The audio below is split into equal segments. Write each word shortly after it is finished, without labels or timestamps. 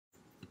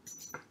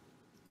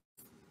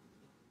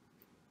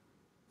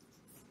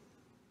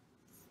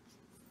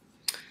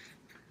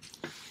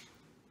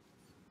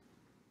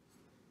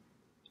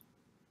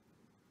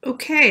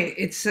Okay,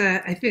 it's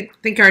I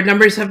think our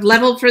numbers have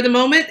leveled for the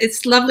moment.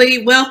 It's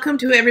lovely. Welcome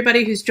to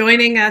everybody who's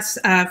joining us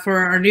for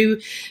our new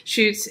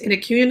shoots in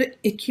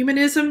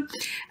Ecumenism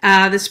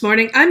this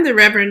morning. I'm the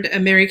Reverend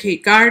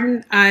Mary-Cate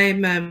Garden.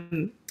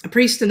 I'm a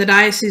priest in the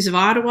Diocese of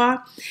Ottawa,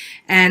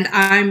 and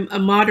I'm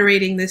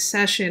moderating this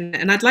session.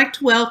 And I'd like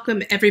to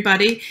welcome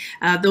everybody,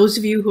 those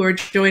of you who are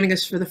joining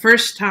us for the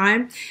first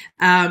time,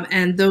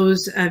 and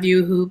those of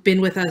you who've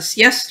been with us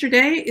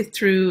yesterday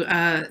through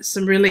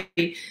some really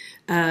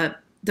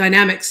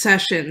dynamic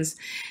sessions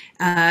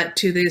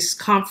to this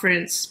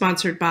conference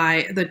sponsored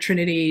by the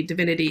Trinity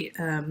Divinity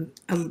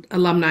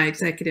Alumni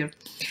Executive.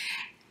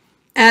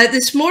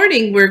 This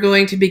morning we're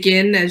going to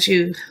begin, as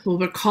you will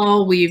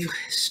recall, we've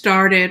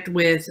started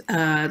with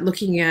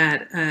looking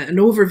at an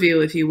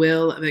overview, if you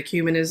will, of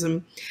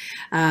ecumenism.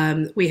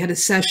 We had a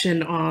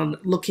session on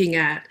looking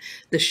at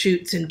the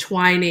shoots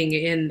entwining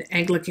in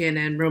Anglican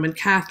and Roman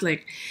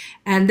Catholic.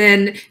 And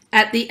then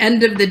at the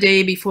end of the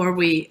day, before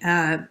we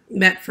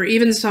met for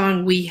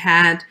Evensong, we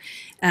had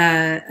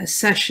a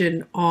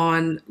session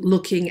on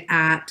looking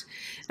at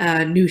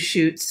new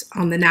shoots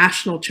on the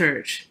national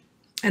church.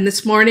 And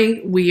this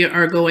morning, we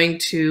are going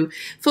to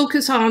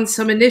focus on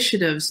some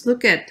initiatives,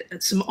 look at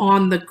some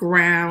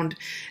on-the-ground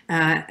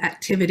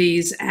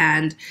activities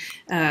and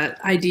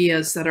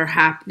ideas that are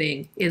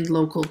happening in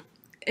local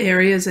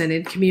areas and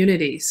in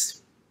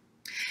communities.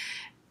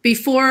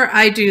 Before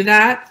I do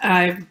that,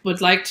 I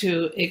would like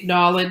to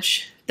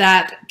acknowledge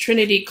that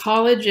Trinity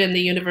College and the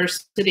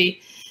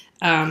university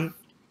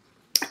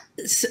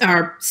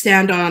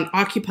stand on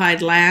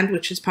occupied land,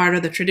 which is part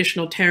of the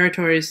traditional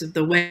territories of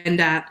the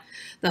Wendat,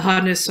 the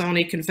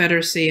Haudenosaunee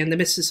Confederacy, and the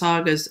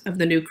Mississaugas of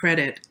the New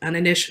Credit, an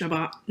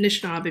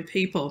Anishinaabe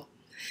people.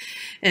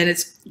 And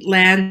it's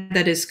land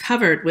that is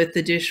covered with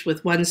the dish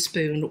with one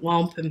spoon,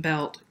 wampum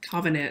belt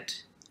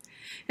covenant.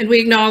 And we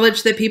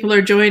acknowledge that people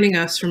are joining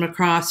us from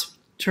across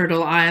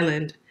Turtle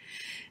Island,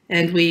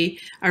 and we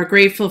are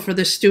grateful for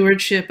the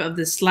stewardship of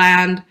this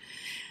land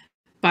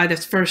by the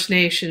First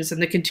Nations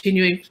and the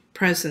continuing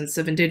presence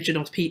of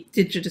Indigenous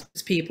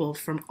people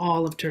from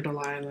all of Turtle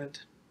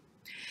Island.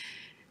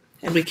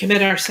 And we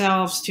commit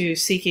ourselves to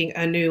seeking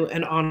a new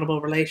and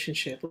honorable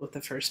relationship with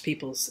the First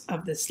Peoples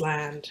of this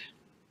land.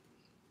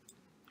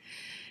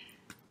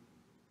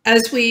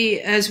 As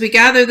we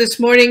gather this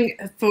morning,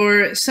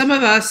 for some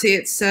of us,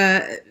 it's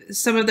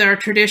some of our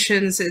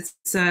traditions. It's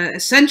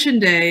Ascension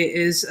Day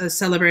is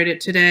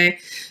celebrated today.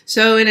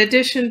 So, in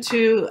addition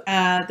to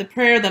the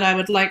prayer that I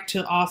would like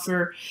to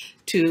offer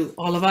to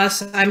all of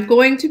us, I'm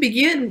going to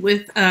begin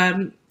with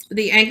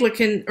the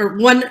Anglican, or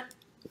one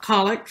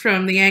collect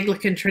from the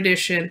Anglican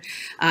tradition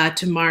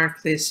to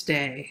mark this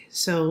day.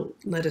 So,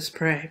 let us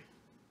pray.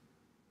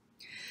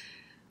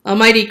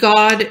 Almighty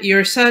God,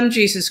 your Son,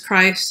 Jesus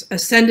Christ,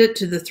 ascended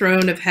to the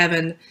throne of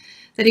heaven,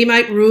 that he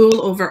might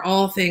rule over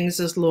all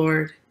things as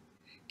Lord.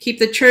 Keep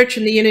the Church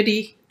in the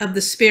unity of the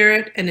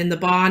Spirit and in the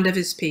bond of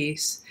his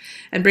peace,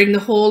 and bring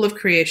the whole of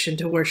creation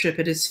to worship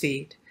at his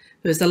feet,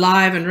 who is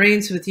alive and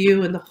reigns with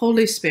you in the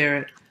Holy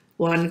Spirit,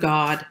 one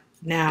God,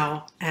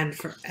 now and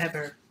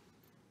forever.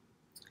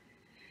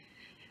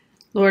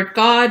 Lord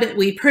God,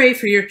 we pray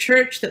for your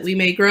Church that we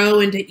may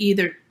grow into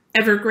either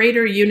ever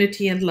greater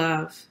unity and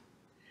love.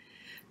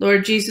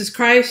 Lord Jesus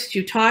Christ,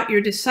 you taught your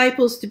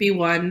disciples to be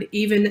one,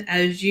 even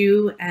as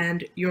you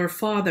and your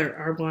Father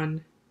are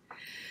one.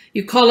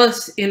 You call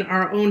us in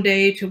our own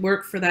day to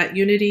work for that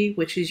unity,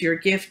 which is your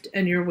gift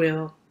and your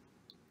will.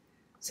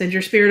 Send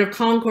your spirit of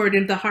concord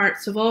into the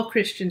hearts of all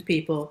Christian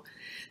people,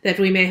 that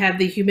we may have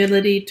the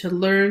humility to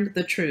learn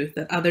the truth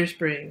that others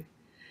bring,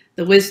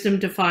 the wisdom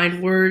to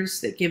find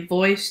words that give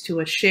voice to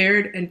a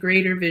shared and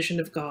greater vision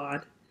of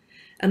God,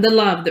 and the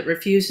love that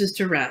refuses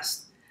to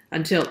rest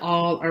until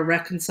all are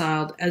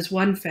reconciled as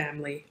one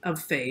family of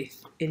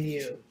faith in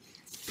you.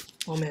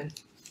 Amen.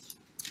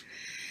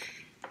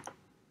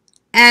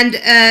 And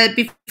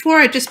before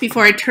I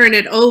turn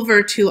it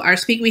over to our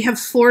speaker, we have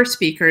 4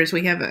 speakers.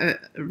 We have a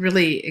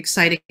really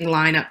exciting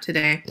lineup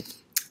today.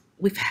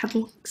 We've had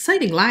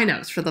exciting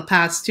lineups for the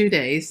past 2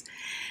 days.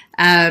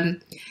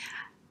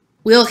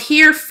 We'll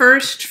hear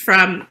first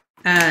from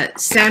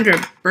Sandra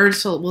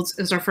Beardsall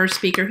is our first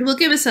speaker, who will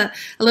give us a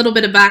little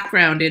bit of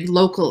background in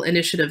local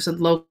initiatives and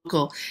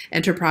local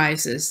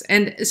enterprises.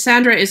 And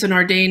Sandra is an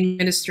ordained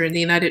minister in the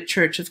United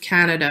Church of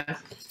Canada.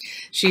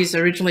 She's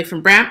originally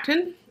from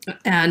Brampton,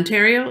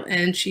 Ontario,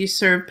 and she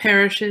served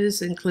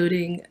parishes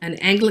including an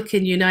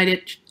Anglican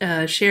United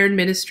shared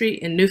ministry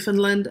in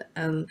Newfoundland,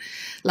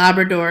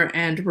 Labrador,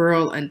 and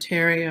rural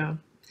Ontario.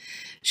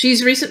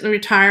 She's recently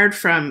retired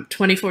from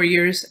 24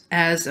 years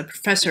as a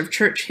professor of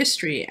church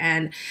history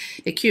and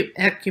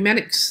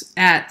ecumenics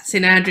at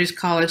St. Andrew's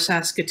College,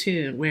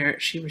 Saskatoon, where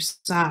she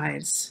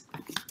resides.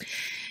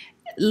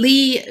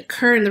 Leigh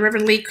Kern, the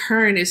Reverend Leigh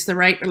Kern, is the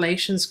Right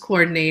Relations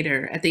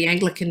Coordinator at the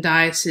Anglican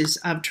Diocese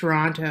of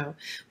Toronto,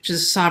 which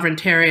is a sovereign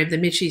territory of the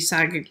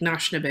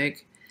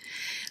Michi-Sagig-Nashnabeg.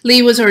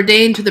 Leigh was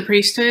ordained to the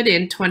priesthood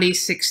in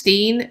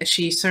 2016.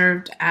 She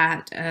served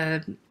at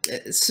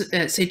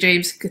St.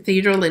 James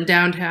Cathedral in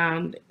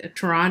downtown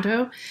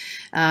Toronto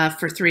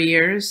for 3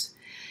 years.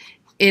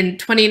 In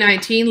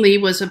 2019, Leigh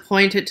was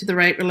appointed to the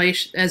Right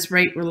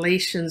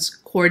Relations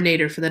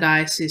Coordinator for the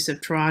Diocese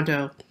of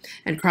Toronto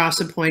and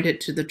cross-appointed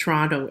to the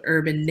Toronto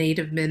Urban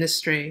Native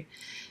Ministry.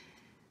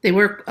 They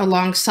work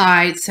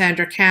alongside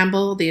Sandra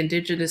Campbell, the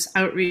Indigenous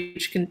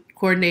Outreach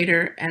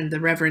Coordinator, and the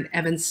Reverend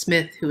Evan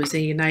Smith, who is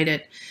a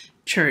United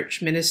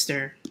Church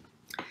minister.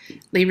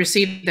 Leigh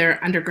received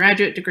their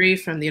undergraduate degree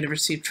from the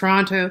University of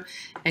Toronto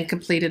and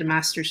completed a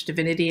Master's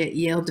Divinity at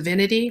Yale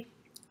Divinity,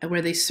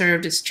 where they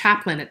served as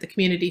chaplain at the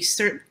Community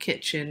Soup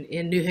Kitchen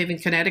in New Haven,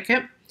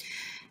 Connecticut.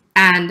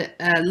 And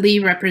Leigh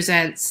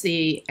represents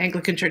the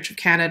Anglican Church of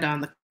Canada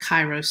on the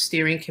Kairos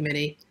Steering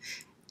Committee.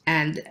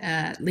 And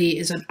Leigh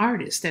is an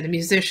artist and a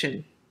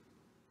musician.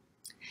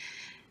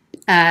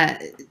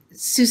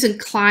 Susan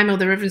Climo,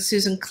 the Reverend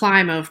Susan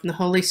Climo from the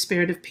Holy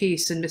Spirit of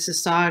Peace in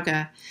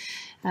Mississauga,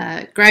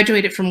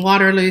 graduated from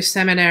Waterloo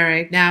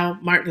Seminary, now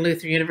Martin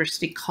Luther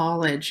University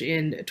College,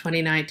 in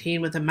 2019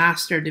 with a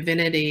Master of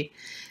Divinity,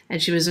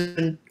 and she was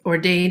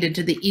ordained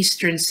into the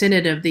Eastern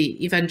Synod of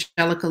the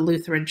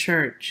Evangelical-Lutheran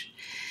Church.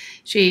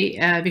 She,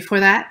 before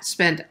that,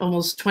 spent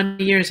almost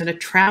 20 years in a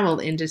travel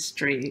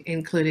industry,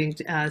 including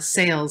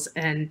sales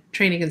and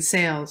training in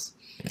sales.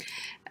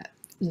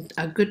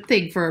 A good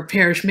thing for a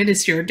parish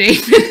ministry,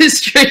 ordained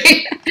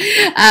ministry.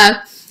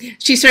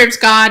 She serves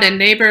God and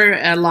neighbor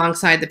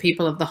alongside the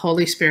people of the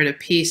Holy Spirit of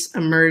Peace,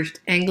 emerged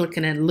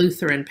Anglican and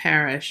Lutheran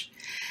parish.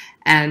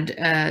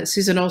 And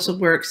Susan also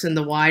works in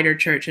the wider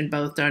church in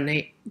both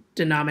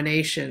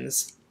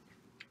denominations.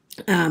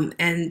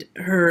 And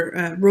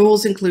her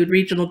roles include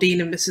Regional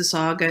Dean of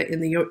Mississauga in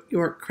the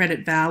York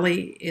Credit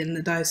Valley in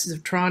the Diocese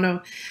of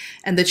Toronto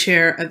and the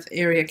Chair of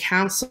Area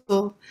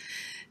Council.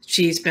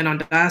 She's been on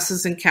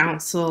Diocesan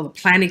Council, the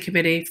Planning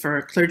Committee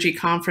for Clergy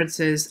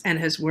Conferences, and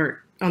has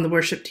worked on the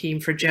worship team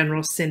for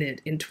General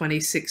Synod in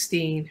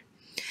 2016.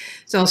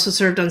 She's also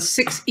served on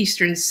 6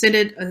 Eastern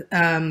Synod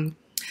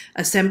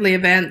Assembly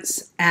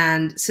events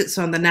and sits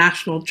on the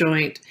National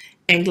Joint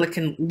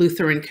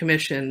Anglican-Lutheran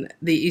Commission,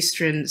 the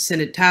Eastern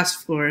Synod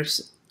Task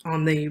Force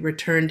on the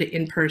return to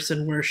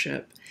in-person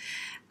worship,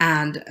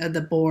 and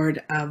the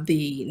board of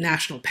the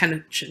National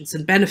Pensions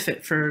and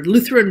Benefit for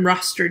Lutheran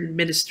rostered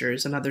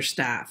ministers and other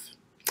staff,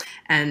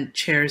 and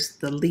chairs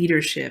the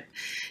Leadership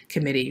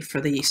Committee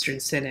for the Eastern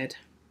Synod.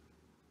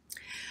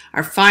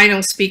 Our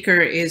final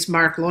speaker is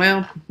Mark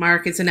Loyal.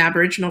 Mark is an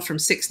Aboriginal from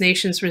Six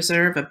Nations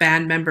Reserve, a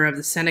band member of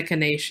the Seneca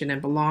Nation, and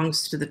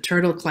belongs to the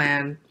Turtle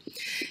Clan.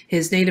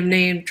 His native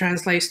name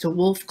translates to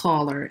wolf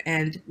caller,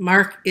 and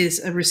Mark is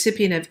a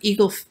recipient of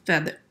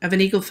an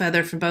eagle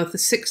feather from both the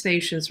Six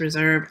Nations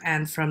Reserve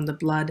and from the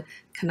Blood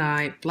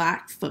Kenai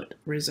Blackfoot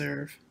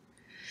Reserve.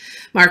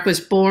 Mark was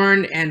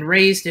born and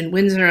raised in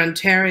Windsor,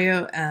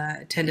 Ontario,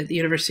 attended the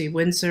University of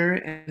Windsor,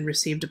 and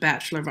received a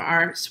Bachelor of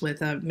Arts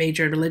with a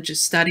major in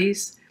religious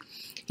studies.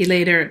 He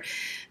later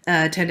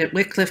attended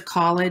Wycliffe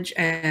College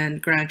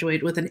and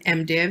graduated with an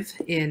MDiv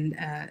in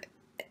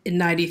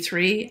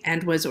 93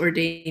 and was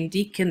ordained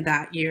deacon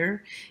that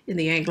year in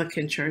the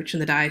Anglican Church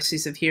in the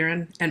Diocese of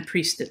Huron and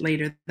priested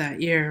later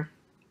that year.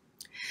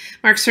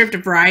 Mark served a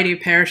variety of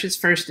parishes,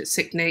 first at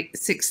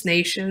Six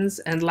Nations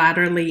and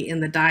latterly in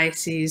the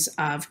Diocese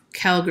of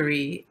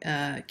Calgary,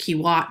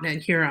 Keewatin,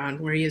 and Huron,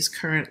 where he is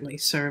currently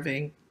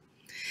serving.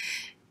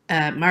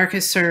 Mark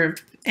has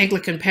served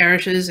Anglican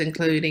parishes,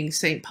 including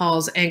St.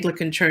 Paul's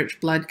Anglican Church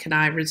Blood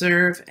Kenai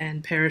Reserve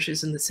and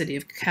parishes in the city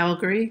of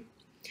Calgary.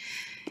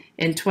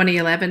 In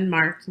 2011,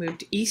 Mark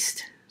moved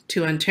east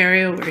to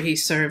Ontario, where he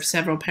served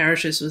several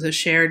parishes with a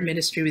shared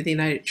ministry with the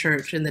United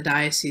Church in the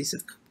Diocese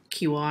of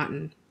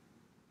Keewatin.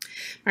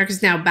 Mark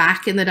is now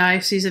back in the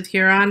Diocese of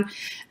Huron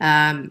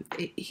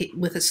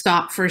with a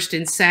stop first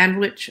in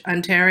Sandwich,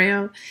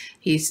 Ontario.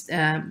 He's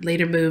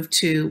later moved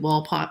to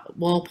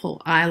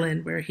Walpole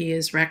Island, where he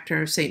is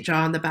rector of St.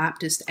 John the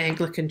Baptist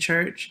Anglican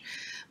Church,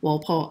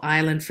 Walpole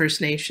Island First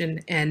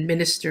Nation, and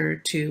minister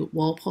to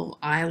Walpole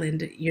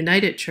Island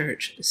United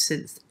Church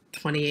since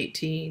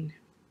 2018.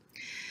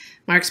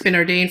 Mark's been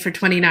ordained for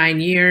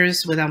 29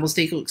 years with almost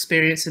equal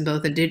experience in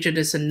both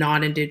Indigenous and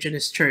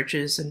non-Indigenous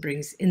churches, and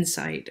brings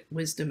insight,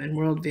 wisdom, and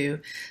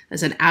worldview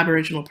as an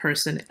Aboriginal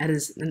person and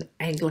as an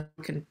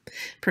Anglican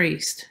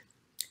priest.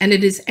 And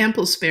in his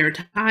ample spare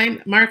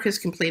time, Mark is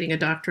completing a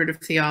doctorate of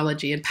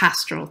theology and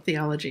pastoral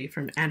theology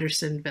from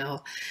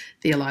Andersonville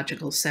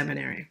Theological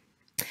Seminary.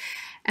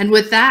 And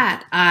with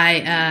that,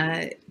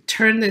 I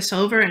turn this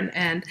over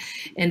and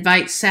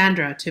invite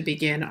Sandra to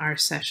begin our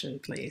session,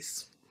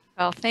 please.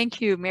 Well, thank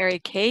you,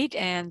 Mary-Cate,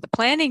 and the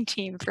planning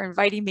team for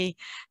inviting me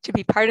to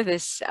be part of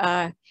this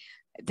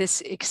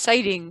this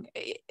exciting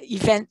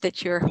event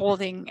that you're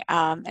holding,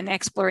 an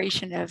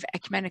exploration of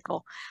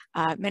ecumenical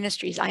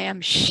ministries. I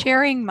am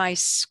sharing my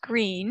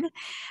screen.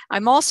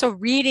 I'm also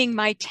reading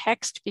my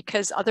text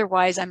because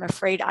otherwise I'm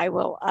afraid I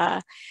will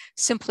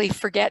simply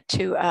forget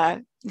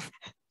to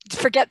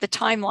forget the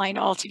timeline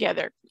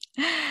altogether.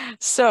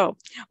 So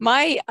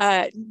my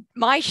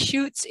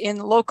shoots in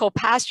local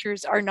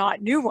pastures are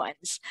not new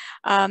ones.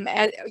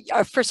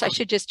 First, I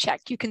should just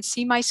check. You can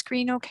see my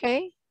screen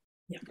okay?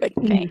 Yeah. Good,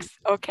 thanks.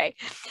 Okay.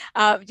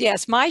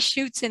 Yes, my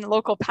shoots in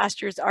local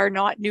pastures are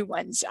not new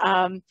ones.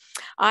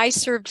 I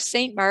served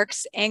St.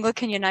 Mark's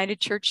Anglican United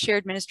Church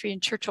Shared Ministry in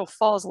Churchill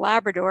Falls,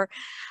 Labrador,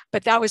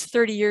 but that was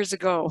 30 years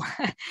ago.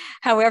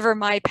 However,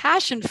 my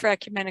passion for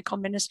ecumenical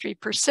ministry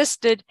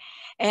persisted,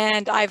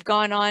 and I've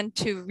gone on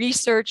to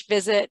research,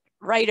 visit,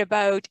 write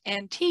about,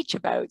 and teach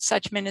about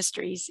such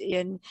ministries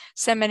in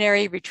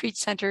seminary, retreat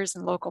centers,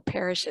 and local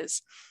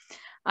parishes.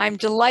 I'm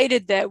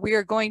delighted that we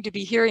are going to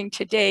be hearing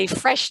today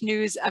fresh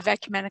news of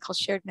ecumenical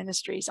shared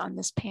ministries on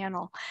this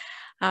panel.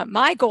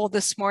 My goal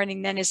this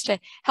morning then is to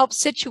help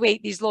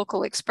situate these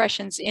local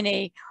expressions in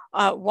a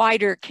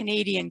wider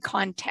Canadian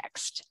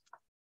context.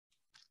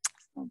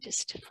 I'll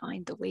just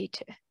find the way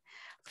to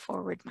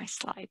forward my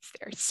slides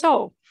there.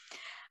 So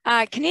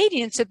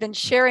Canadians have been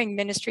sharing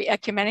ministry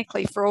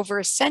ecumenically for over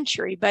a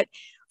century, but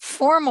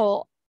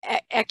formal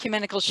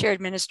ecumenical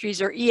shared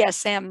ministries, or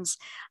ESMs,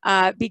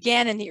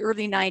 began in the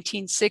early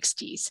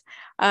 1960s.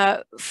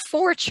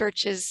 4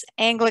 churches,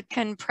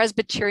 Anglican,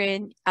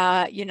 Presbyterian,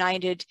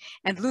 United,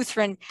 and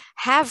Lutheran,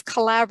 have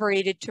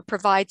collaborated to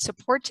provide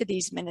support to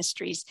these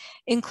ministries,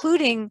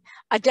 including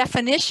a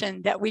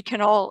definition that we can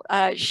all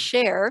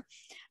share.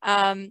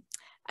 An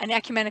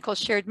ecumenical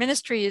shared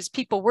ministry is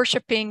people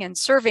worshiping and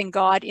serving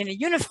God in a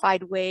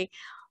unified way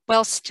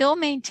while still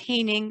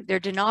maintaining their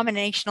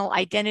denominational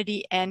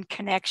identity and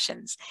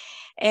connections.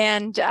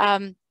 And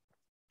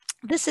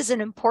this is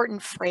an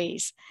important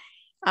phrase.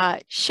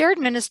 Shared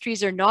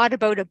ministries are not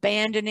about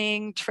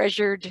abandoning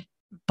treasured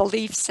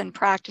beliefs and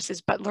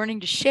practices, but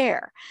learning to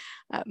share,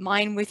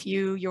 mine with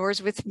you,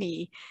 yours with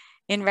me,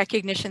 in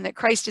recognition that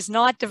Christ is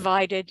not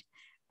divided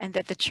and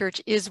that the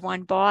church is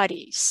one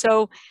body.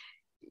 So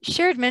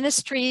shared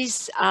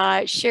ministries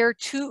share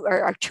two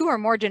or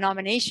more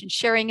denominations,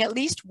 sharing at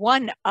least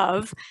one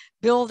of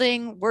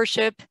building,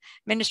 worship,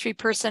 ministry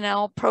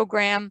personnel,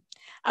 program,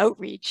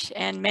 outreach,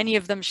 and many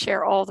of them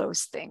share all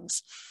those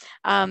things.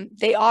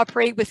 They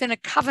operate within a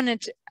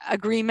covenant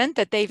agreement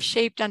that they've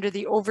shaped under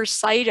the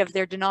oversight of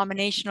their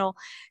denominational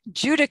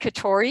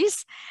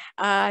judicatories,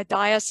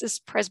 diocese,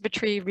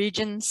 presbytery,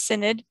 region,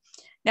 synod.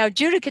 Now,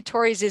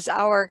 judicatories is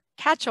our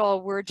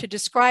catch-all word to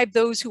describe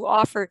those who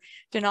offer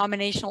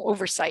denominational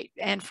oversight.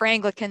 And for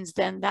Anglicans,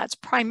 then, that's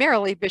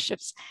primarily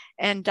bishops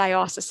and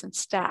diocesan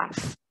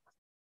staff.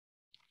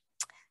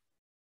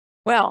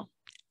 Well,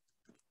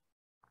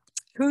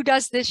 who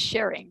does this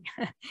sharing?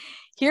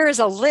 Here is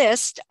a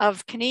list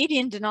of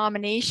Canadian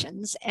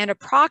denominations and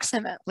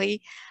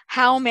approximately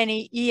how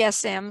many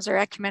ESMs, or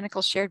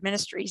ecumenical shared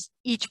ministries,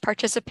 each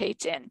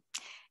participates in.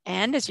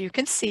 And as you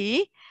can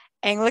see,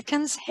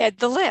 Anglicans head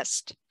the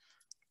list.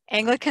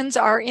 Anglicans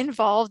are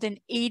involved in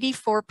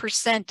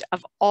 84%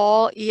 of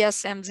all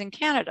ESMs in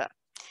Canada.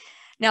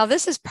 Now,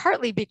 this is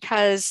partly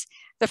because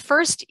the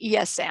first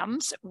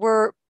ESMs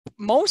were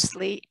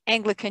mostly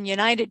Anglican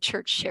United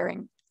Church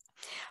sharing,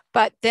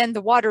 but then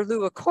the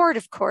Waterloo Accord,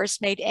 of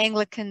course, made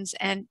Anglicans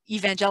and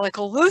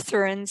Evangelical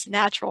Lutherans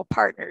natural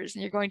partners,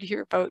 and you're going to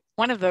hear about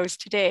one of those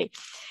today.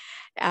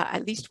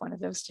 At least one of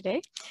those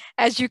today.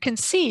 As you can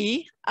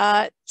see,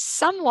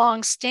 some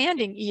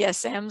long-standing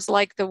ESMs,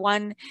 like the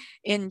one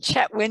in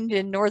Chetwynd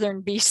in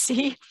northern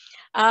BC,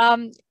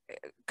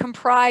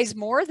 comprise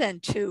more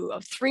than 2,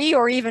 3,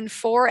 or even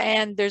 4,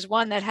 and there's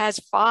one that has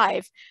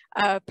 5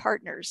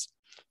 partners.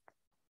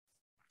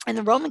 And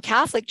the Roman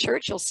Catholic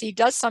Church, you'll see,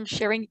 does some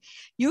sharing.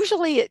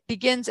 Usually it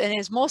begins and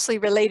is mostly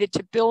related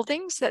to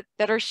buildings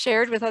that are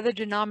shared with other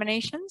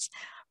denominations,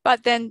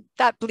 but then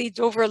that bleeds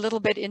over a little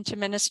bit into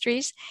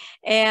ministries.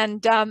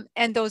 And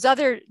those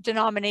other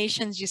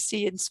denominations you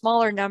see in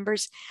smaller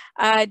numbers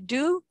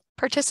do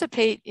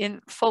participate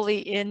fully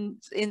in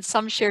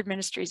some shared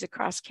ministries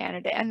across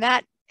Canada. And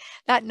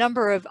that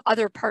number of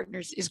other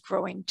partners is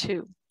growing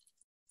too.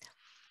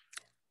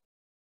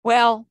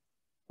 Well,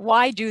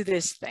 why do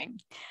this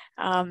thing?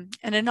 An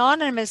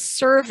anonymous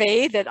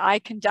survey that I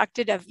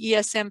conducted of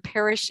ESM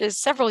parishes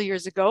several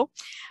years ago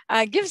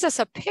gives us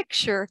a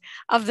picture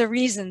of the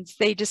reasons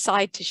they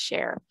decide to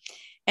share.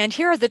 And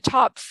here are the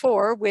top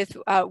 4 with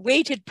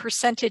weighted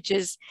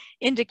percentages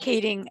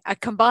indicating a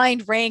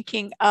combined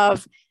ranking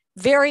of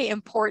very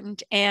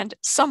important and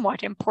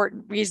somewhat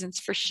important reasons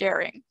for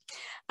sharing.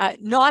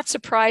 Not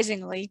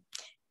surprisingly,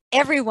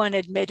 everyone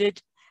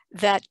admitted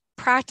that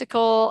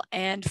practical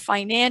and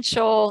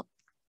financial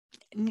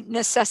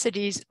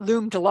necessities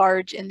loomed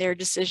large in their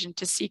decision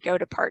to seek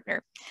out a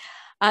partner.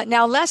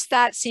 Now, lest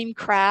that seem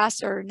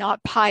crass or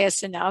not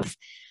pious enough,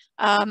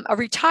 a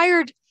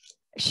retired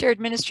shared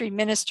ministry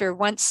minister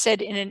once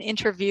said in an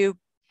interview,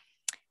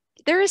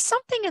 "There is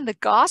something in the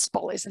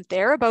gospel, isn't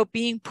there, about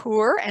being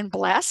poor and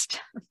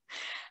blessed?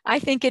 I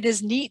think it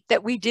is neat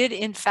that we did,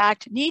 in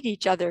fact, need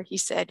each other," he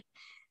said.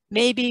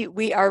 "Maybe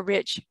we are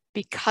rich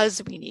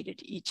because we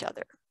needed each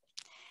other."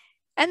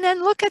 And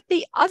then look at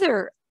the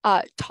other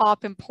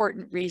top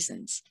important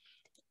reasons.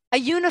 A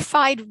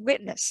unified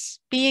witness,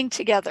 being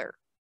together.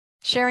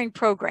 sharing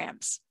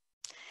programs.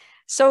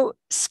 So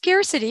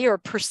scarcity or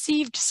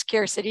perceived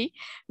scarcity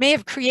may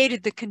have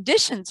created the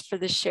conditions for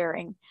the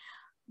sharing,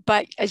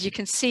 but as you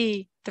can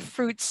see, the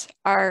fruits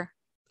are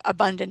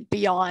abundant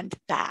beyond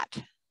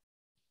that.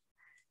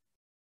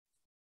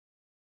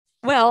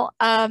 Well,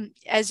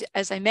 as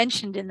I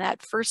mentioned in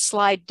that first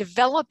slide,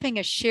 developing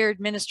a shared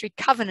ministry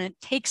covenant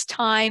takes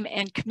time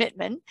and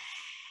commitment,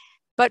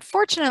 but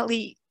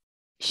fortunately,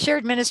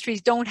 shared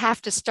ministries don't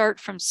have to start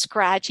from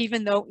scratch,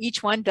 even though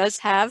each one does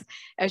have,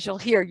 as you'll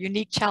hear,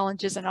 unique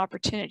challenges and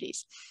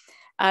opportunities.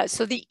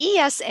 So the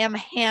ESM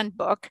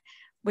handbook,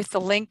 with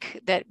the link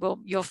that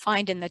you'll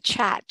find in the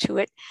chat to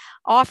it,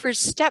 offers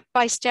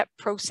step-by-step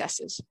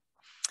processes.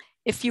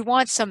 If you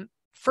want some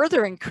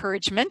further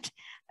encouragement,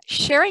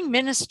 Sharing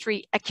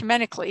Ministry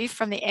Ecumenically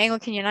from the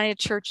Anglican United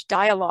Church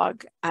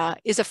Dialogue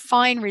is a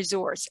fine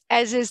resource,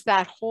 as is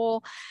that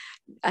whole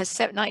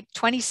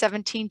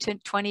 2017 to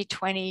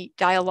 2020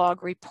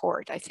 dialogue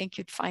report. I think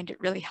you'd find it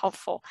really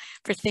helpful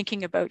for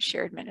thinking about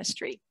shared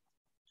ministry.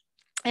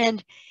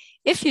 And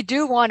if you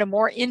do want a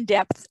more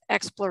in-depth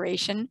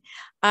exploration,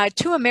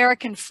 two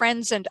American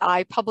friends and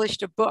I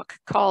published a book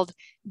called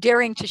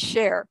Daring to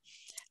Share,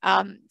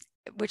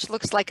 which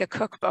looks like a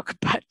cookbook,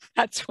 but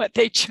that's what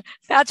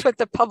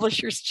the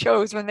publishers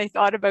chose when they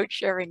thought about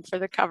sharing for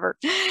the cover.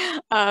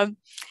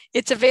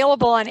 It's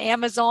available on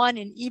Amazon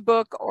in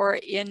ebook or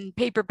in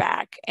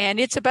paperback, and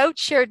it's about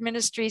shared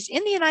ministries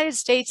in the United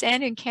States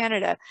and in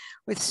Canada,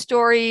 with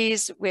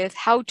stories, with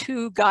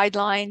how-to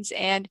guidelines,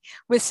 and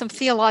with some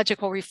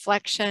theological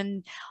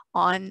reflection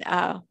on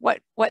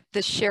what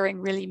the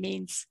sharing really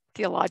means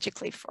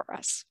theologically for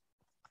us.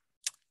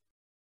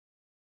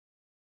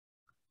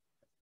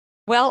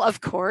 Well, of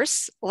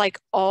course, like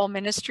all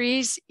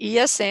ministries,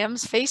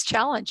 ESMs face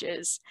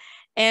challenges,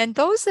 and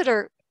those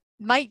that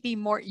might be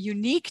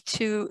unique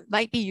to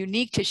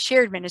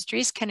shared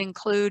ministries can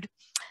include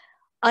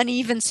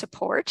uneven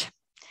support.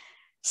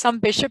 Some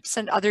bishops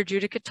and other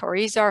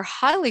judicatories are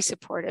highly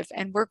supportive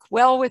and work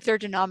well with their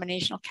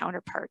denominational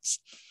counterparts.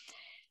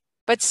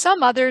 But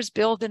some others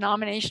build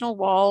denominational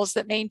walls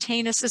that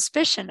maintain a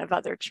suspicion of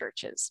other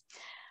churches.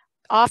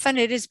 Often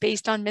it is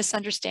based on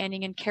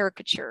misunderstanding and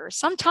caricature.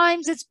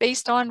 Sometimes it's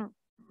based on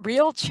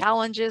real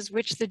challenges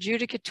which the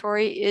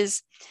judicatory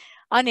is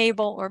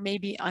unable or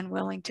maybe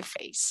unwilling to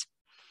face.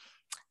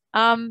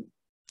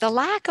 The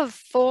lack of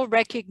full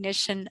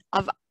recognition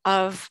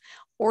of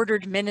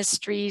ordered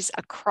ministries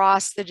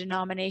across the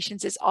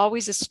denominations is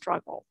always a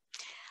struggle.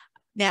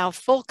 Now,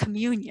 full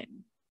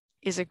communion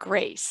is a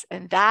grace,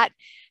 and that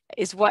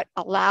is what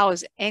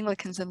allows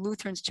Anglicans and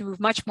Lutherans to move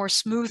much more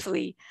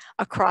smoothly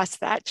across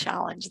that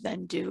challenge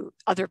than do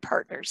other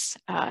partners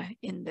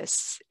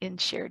in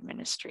shared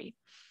ministry.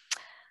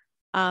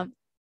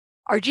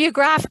 Our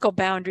geographical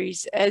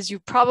boundaries, as you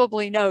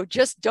probably know,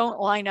 just don't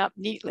line up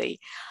neatly.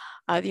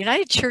 The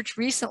United Church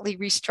recently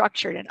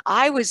restructured, and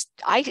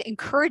I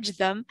encouraged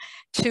them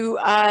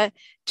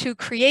to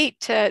create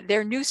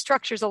their new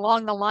structures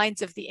along the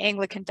lines of the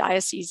Anglican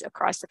diocese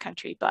across the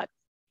country, but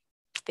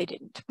they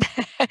didn't.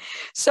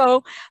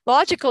 So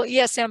logical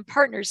ESM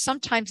partners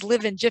sometimes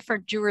live in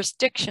different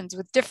jurisdictions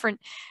with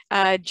different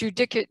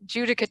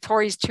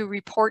judicatories to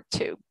report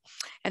to,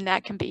 and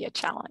that can be a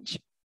challenge.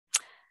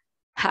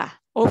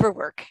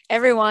 Overwork.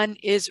 Everyone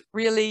is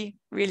really,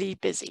 really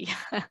busy.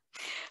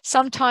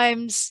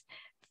 Sometimes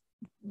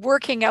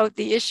working out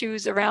the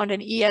issues around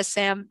an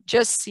ESM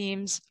just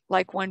seems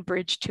like one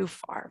bridge too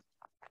far.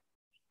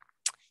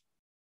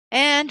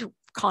 And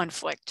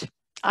conflict,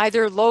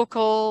 either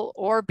local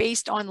or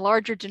based on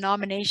larger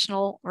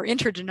denominational or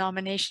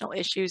interdenominational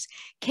issues,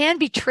 can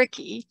be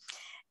tricky.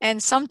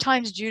 And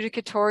sometimes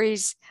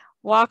judicatories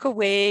walk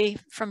away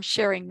from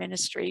sharing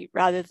ministry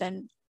rather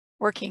than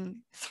working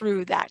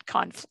through that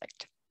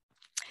conflict.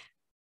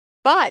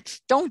 But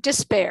don't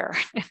despair.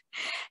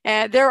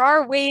 There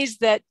are ways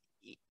that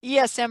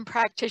ESM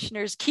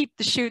practitioners keep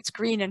the shoots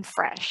green and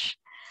fresh.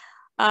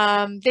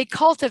 They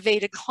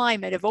cultivate a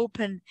climate of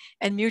open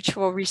and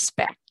mutual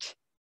respect.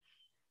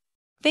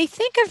 They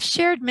think of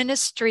shared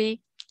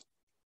ministry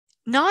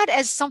not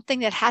as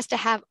something that has to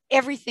have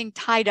everything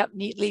tied up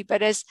neatly,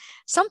 but as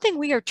something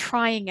we are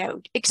trying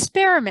out,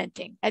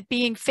 experimenting at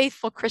being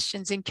faithful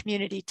Christians in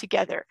community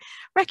together,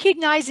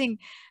 recognizing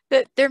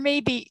that there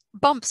may be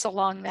bumps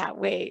along that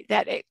way,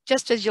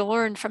 just as you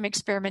learn from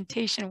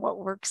experimentation what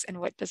works and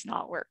what does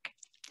not work.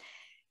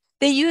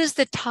 They use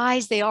the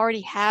ties they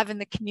already have in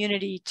the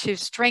community to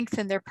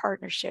strengthen their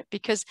partnership,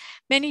 because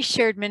many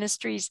shared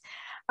ministries,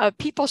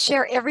 people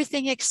share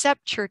everything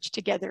except church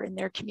together in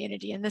their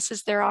community, and this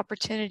is their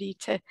opportunity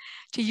to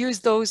use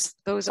those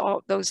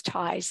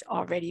ties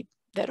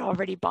that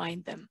already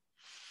bind them.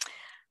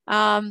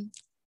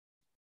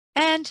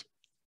 And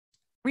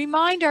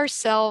remind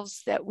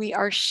ourselves that we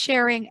are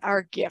sharing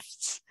our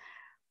gifts.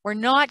 We're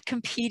not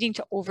competing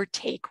to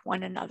overtake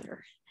one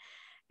another.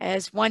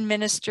 As one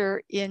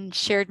minister in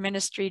shared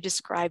ministry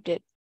described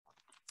it,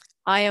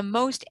 I am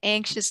most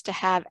anxious to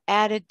have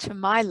added to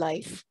my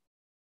life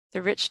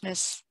the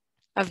richness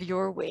of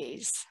your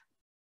ways.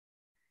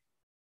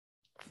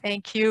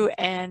 Thank you,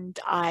 and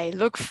I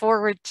look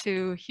forward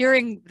to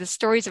hearing the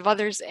stories of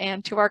others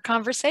and to our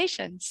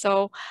conversation.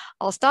 So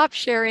I'll stop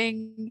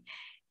sharing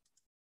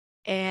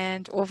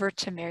and over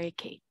to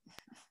Mary-Cate.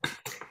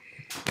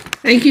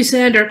 Thank you,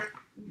 Sandra.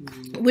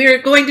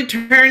 We're going to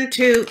turn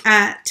to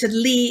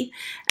Leigh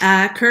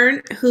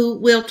Kern, who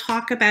will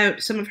talk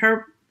about some of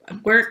her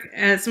work,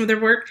 some of their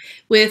work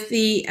with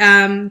the,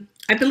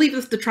 I believe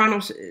with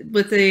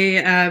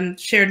the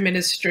shared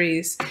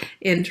ministries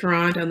in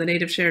Toronto, the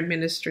Native Shared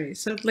Ministries.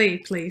 So Leigh,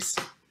 please.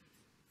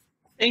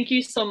 Thank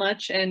you so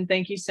much, and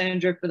thank you,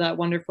 Sandra, for that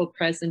wonderful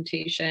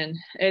presentation.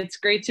 It's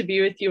great to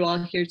be with you all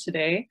here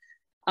today.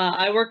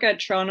 I work at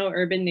Toronto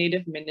Urban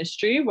Native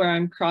Ministry, where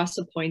I'm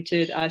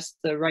cross-appointed as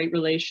the Right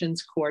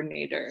Relations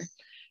Coordinator.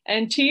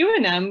 And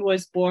TUNM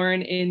was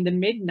born in the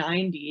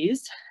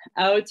mid-90s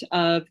out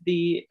of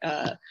the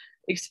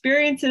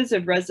experiences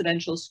of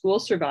residential school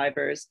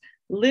survivors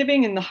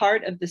living in the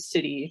heart of the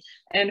city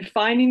and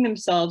finding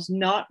themselves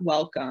not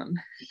welcome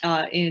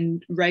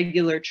in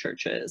regular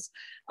churches.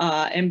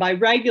 And by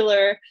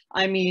regular,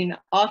 I mean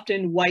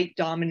often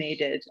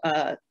white-dominated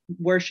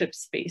worship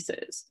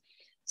spaces.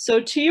 So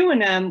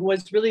TUNM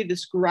was really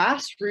this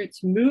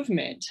grassroots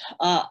movement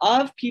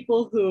of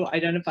people who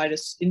identified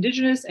as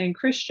Indigenous and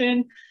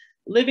Christian,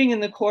 living in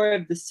the core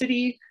of the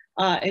city,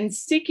 and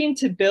seeking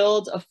to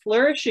build a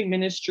flourishing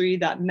ministry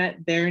that met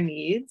their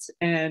needs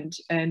and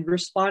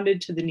responded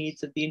to the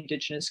needs of the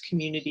Indigenous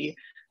community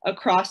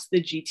across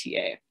the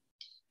GTA.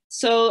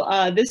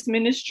 So this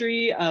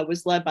ministry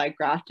was led by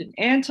Grafton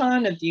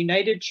Anton of the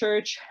United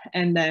Church,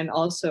 and then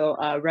also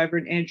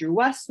Reverend Andrew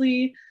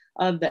Wesley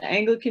of the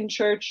Anglican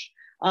Church.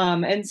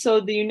 And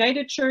so the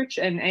United Church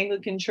and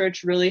Anglican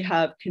Church really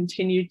have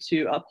continued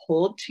to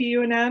uphold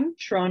TUNM,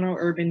 Toronto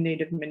Urban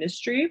Native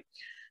Ministry,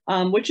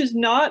 which is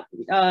not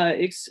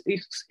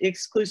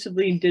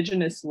exclusively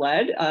Indigenous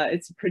led.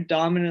 It's a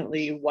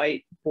predominantly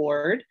white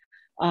board.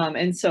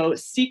 And so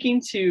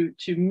seeking to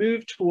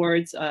move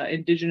towards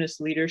Indigenous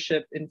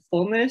leadership in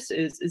fullness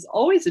is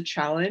always a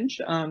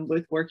challenge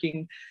with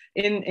working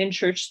in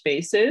church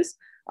spaces.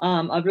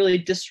 Of really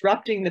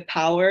disrupting the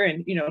power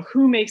and,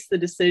 who makes the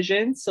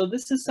decisions. So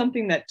this is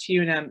something that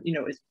TUNM,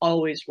 is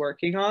always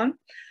working on.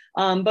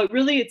 But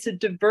really it's a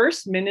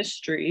diverse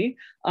ministry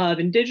of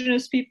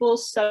Indigenous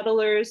peoples,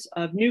 settlers,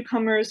 of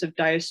newcomers, of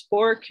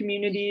diasporic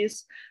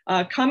communities,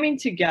 coming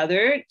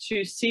together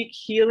to seek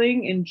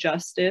healing and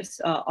justice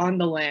on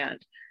the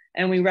land.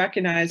 And we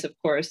recognize, of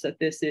course, that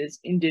this is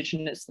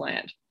Indigenous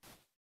land.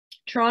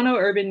 Toronto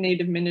Urban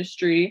Native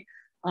Ministry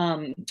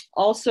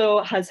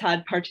also has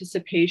had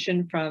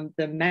participation from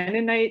the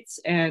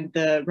Mennonites and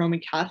the Roman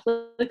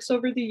Catholics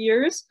over the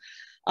years,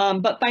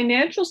 but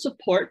financial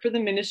support for the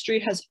ministry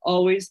has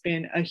always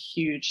been a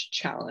huge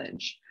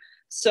challenge.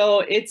 So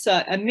it's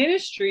a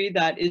ministry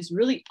that is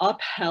really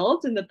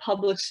upheld in the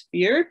public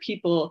sphere.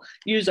 People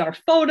use our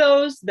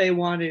photos, they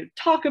want to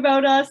talk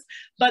about us,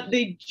 but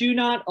they do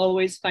not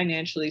always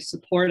financially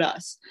support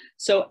us.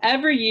 So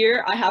every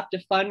year I have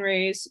to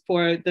fundraise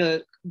for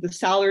the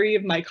salary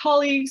of my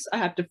colleagues, I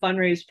have to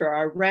fundraise for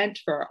our rent,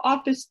 for our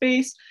office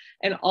space,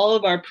 and all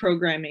of our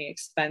programming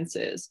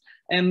expenses.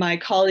 And my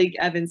colleague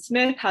Evan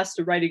Smith has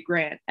to write a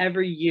grant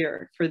every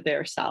year for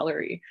their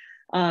salary.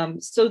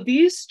 So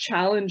these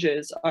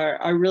challenges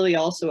are really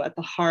also at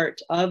the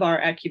heart of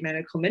our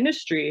ecumenical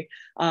ministry,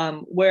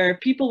 where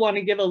people want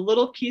to give a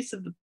little piece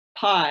of the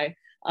pie,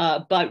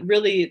 but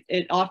really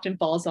it often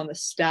falls on the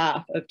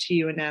staff of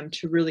TUNM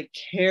to really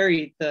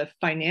carry the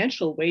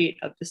financial weight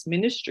of this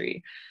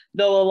ministry,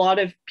 though a lot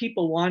of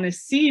people want to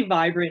see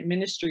vibrant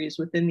ministries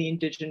within the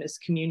Indigenous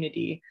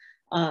community.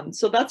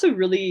 So that's a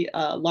really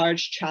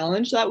large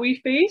challenge that we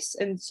face.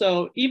 And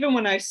so even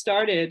when I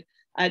started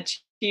at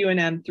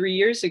TUNM 3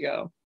 years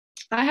ago,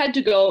 I had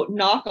to go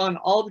knock on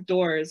all the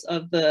doors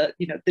of the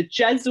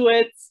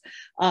Jesuits,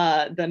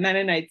 the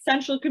Mennonite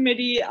Central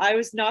Committee. I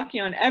was knocking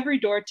on every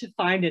door to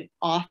find an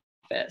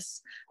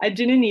office. I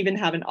didn't even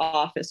have an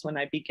office when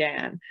I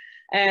began.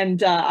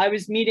 And I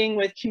was meeting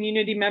with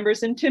community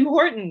members in Tim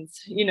Hortons,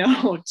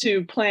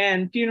 to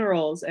plan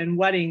funerals and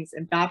weddings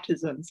and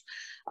baptisms.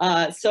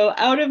 So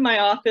out of my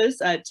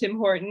office at Tim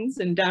Hortons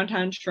in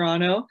downtown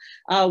Toronto,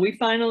 we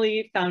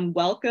finally found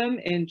welcome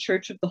in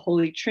Church of the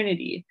Holy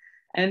Trinity.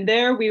 And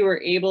there we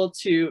were able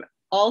to,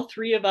 all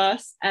three of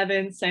us,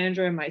 Evan,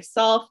 Sandra, and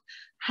myself,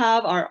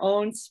 have our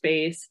own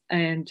space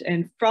and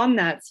from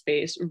that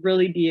space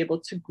really be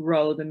able to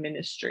grow the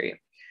ministry.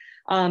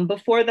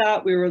 Before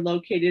that, we were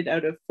located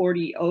out of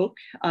 40 Oak,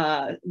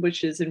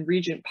 which is in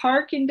Regent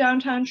Park in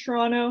downtown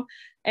Toronto,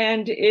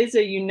 and is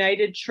a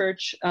United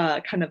Church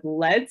kind of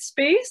led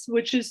space,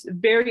 which is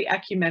very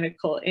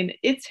ecumenical in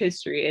its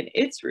history and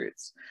its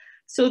roots.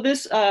 So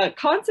this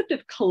concept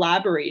of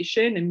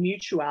collaboration and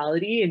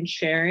mutuality and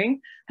sharing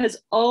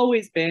has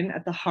always been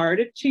at the heart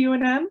of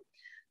TUNM,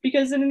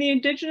 because in the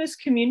Indigenous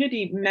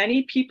community,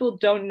 many people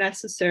don't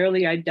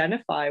necessarily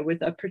identify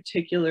with a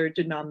particular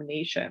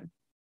denomination.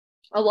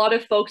 A lot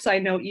of folks I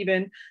know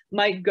even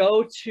might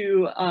go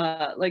to,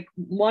 like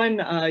one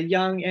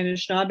young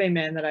Anishinaabe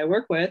man that I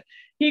work with,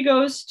 he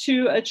goes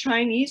to a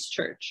Chinese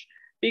church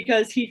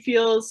because he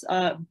feels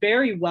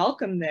very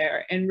welcome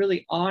there and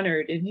really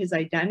honored in his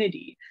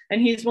identity. And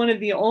he's one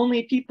of the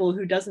only people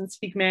who doesn't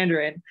speak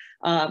Mandarin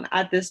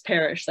at this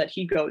parish that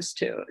he goes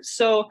to.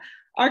 So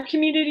our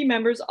community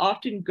members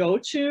often go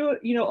to,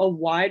 a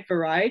wide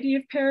variety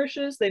of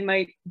parishes. They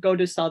might go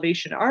to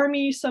Salvation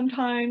Army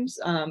sometimes,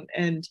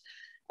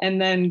 and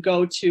then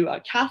go to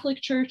a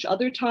Catholic church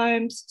other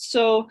times.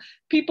 So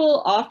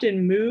people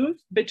often move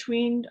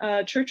between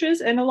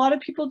churches, and a lot of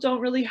people don't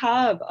really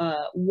have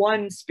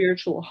one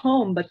spiritual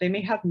home, but they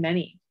may have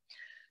many.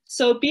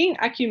 So being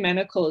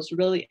ecumenical is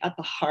really at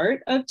the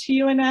heart of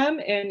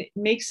TUNM and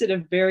makes it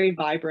a very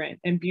vibrant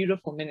and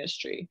beautiful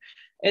ministry.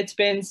 It's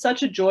been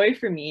such a joy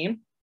for me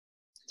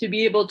to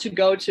be able to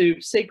go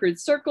to Sacred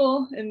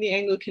Circle in the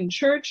Anglican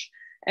Church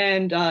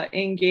and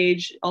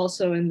engage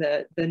also in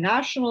the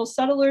National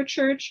Settler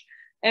Church,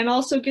 and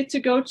also get to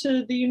go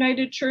to the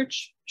United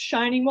Church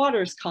Shining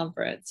Waters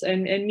Conference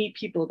and meet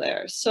people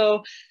there.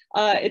 So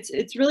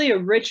it's really a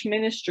rich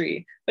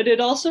ministry, but it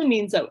also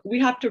means that we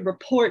have to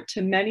report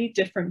to many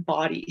different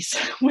bodies,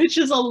 which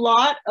is a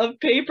lot of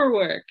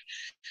paperwork.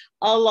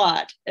 A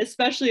lot,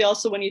 especially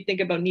also when you think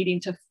about needing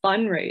to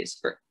fundraise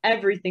for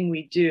everything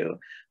we do.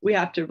 We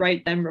have to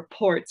write them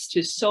reports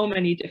to so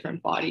many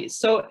different bodies.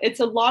 So it's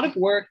a lot of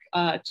work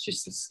to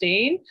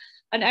sustain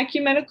an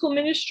ecumenical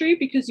ministry,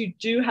 because you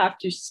do have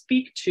to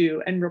speak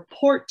to and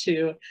report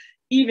to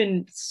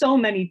even so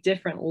many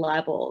different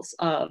levels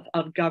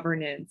of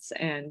governance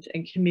and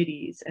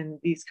committees and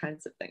these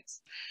kinds of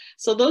things.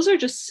 So those are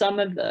just some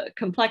of the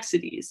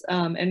complexities.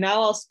 And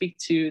now I'll speak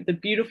to the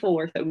beautiful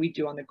work that we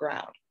do on the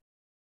ground.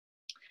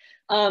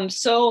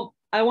 So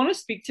I want to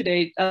speak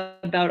today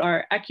about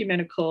our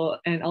ecumenical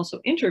and also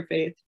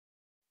interfaith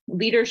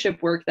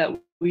leadership work that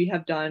we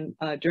have done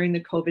during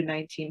the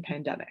COVID-19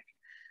 pandemic.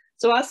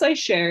 So as I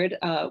shared,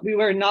 we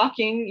were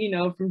knocking,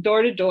 from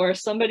door to door,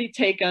 somebody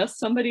take us,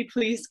 somebody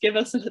please give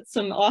us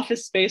some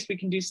office space, we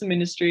can do some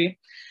ministry.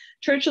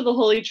 Church of the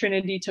Holy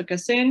Trinity took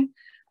us in,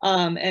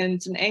 and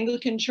it's an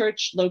Anglican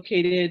church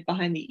located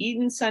behind the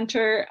Eaton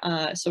Center,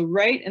 so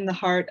right in the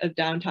heart of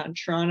downtown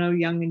Toronto,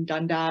 Yonge and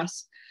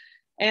Dundas.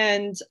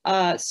 And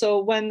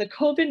so when the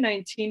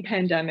COVID-19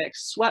 pandemic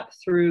swept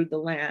through the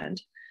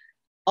land,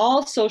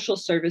 all social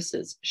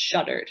services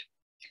shuttered.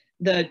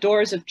 The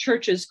doors of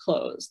churches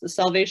closed, the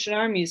Salvation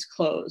Armies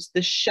closed,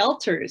 the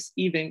shelters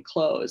even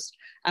closed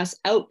as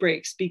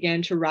outbreaks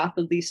began to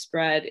rapidly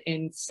spread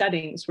in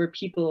settings where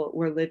people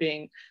were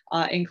living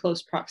in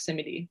close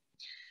proximity.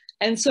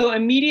 And so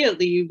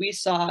immediately we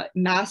saw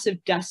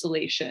massive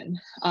desolation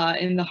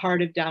in the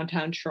heart of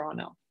downtown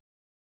Toronto.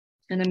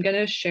 And I'm going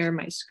to share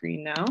my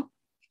screen now.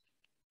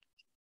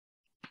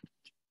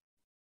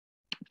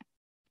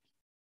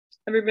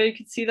 Everybody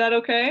can see that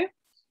okay?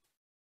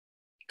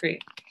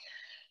 Great.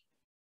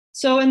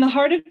 So in the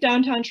heart of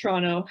downtown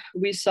Toronto,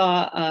 we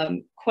saw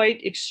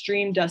quite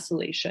extreme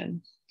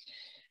desolation.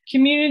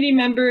 Community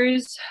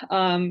members,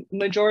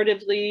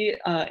 majoritively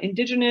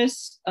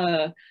Indigenous,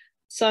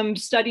 some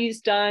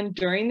studies done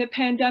during the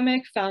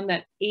pandemic found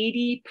that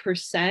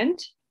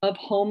 80% of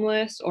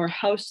homeless or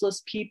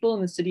houseless people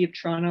in the city of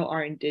Toronto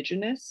are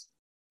Indigenous.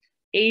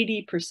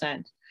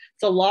 80%.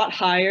 It's a lot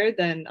higher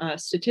than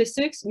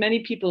statistics.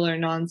 Many people are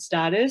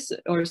non-status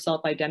or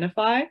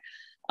self-identify.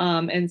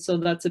 And so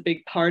that's a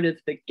big part of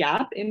the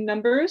gap in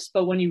numbers.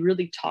 But when you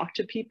really talk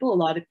to people, a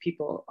lot of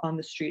people on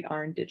the street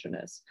are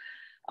Indigenous.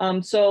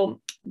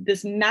 So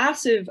this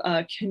massive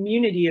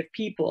community of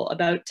people,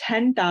 about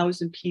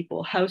 10,000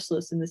 people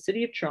houseless in the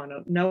city of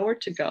Toronto, nowhere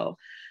to go,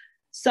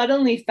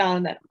 suddenly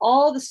found that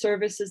all the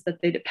services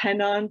that they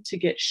depend on to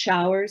get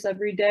showers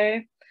every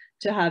day,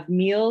 to have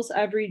meals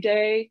every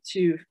day,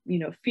 to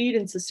feed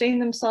and sustain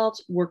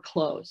themselves, were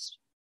closed.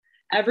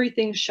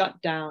 Everything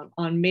shut down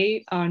on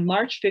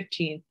March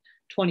 15th,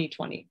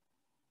 2020.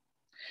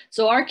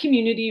 So our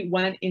community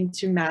went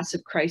into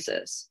massive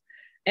crisis,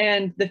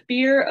 and the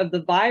fear of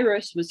the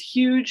virus was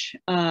huge,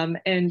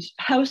 and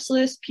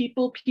houseless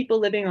people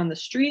living on the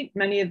street,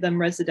 many of them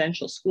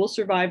residential school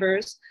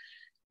survivors,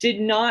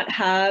 did not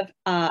have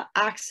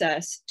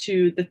access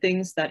to the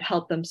things that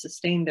help them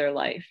sustain their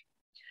life.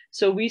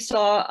 So we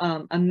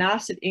saw a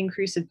massive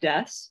increase of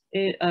deaths,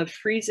 of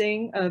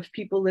freezing of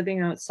people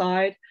living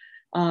outside,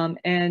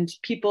 and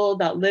people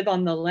that live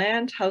on the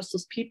land,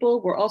 houseless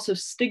people, were also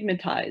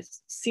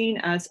stigmatized, seen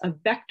as a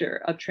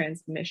vector of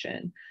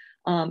transmission,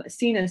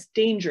 seen as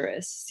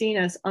dangerous, seen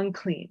as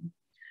unclean.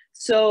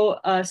 So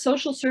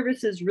social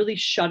services really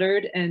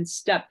shuttered and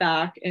stepped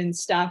back, and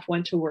staff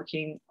went to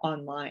working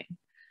online.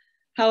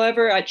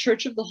 However, at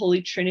Church of the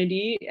Holy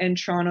Trinity and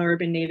Toronto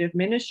Urban Native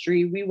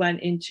Ministry, we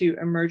went into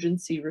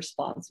emergency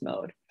response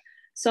mode.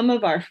 Some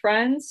of our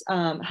friends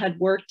had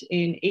worked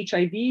in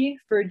HIV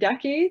for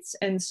decades,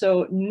 and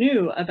so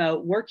knew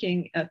about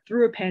working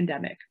through a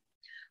pandemic.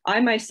 I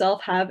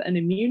myself have an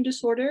immune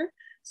disorder,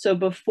 so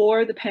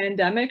before the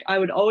pandemic, I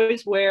would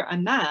always wear a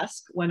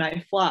mask when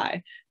I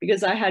fly,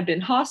 because I had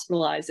been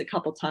hospitalized a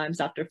couple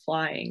times after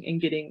flying and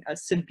getting a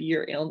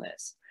severe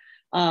illness.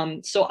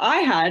 So I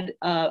had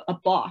a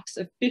box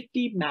of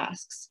 50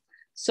 masks.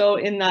 So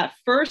in that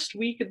first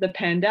week of the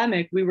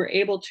pandemic, we were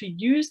able to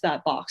use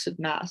that box of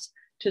masks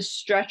to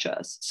stretch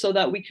us so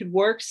that we could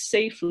work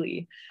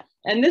safely.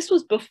 And this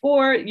was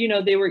before,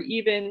 they were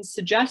even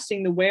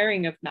suggesting the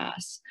wearing of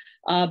masks.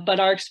 But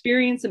our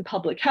experience in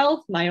public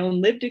health, my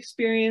own lived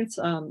experience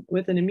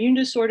with an immune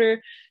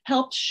disorder,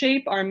 helped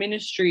shape our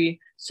ministry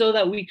so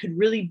that we could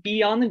really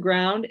be on the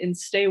ground and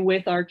stay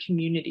with our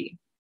community.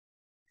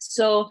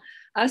 So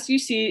as you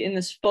see in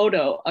this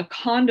photo, a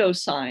condo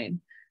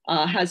sign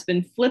has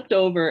been flipped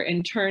over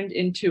and turned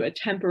into a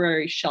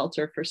temporary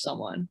shelter for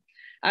someone.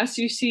 As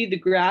you see, the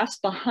grass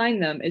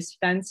behind them is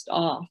fenced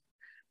off.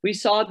 We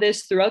saw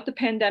this throughout the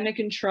pandemic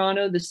in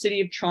Toronto. The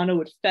city of Toronto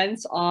would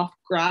fence off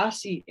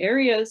grassy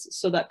areas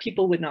so that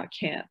people would not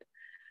camp,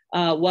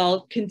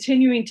 while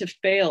continuing to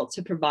fail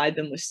to provide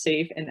them with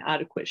safe and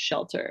adequate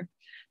shelter.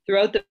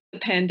 Throughout the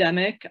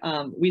pandemic,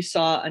 we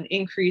saw an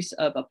increase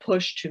of a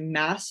push to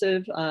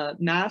massive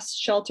mass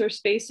shelter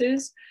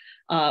spaces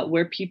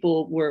where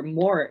people were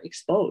more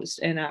exposed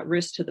and at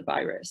risk to the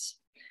virus.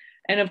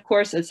 And of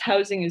course, as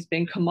housing has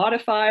been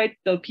commodified,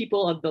 the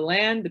people of the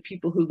land, the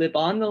people who live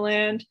on the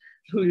land,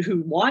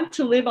 who want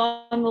to live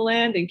on the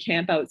land and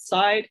camp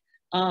outside,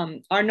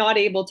 are not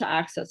able to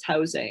access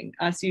housing.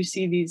 As you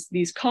see,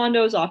 these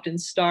condos often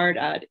start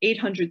at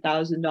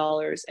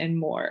 $800,000 and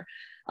more.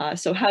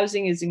 So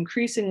housing is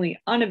increasingly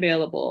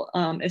unavailable,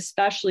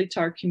 especially to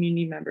our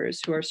community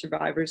members who are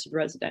survivors of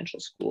residential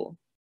school.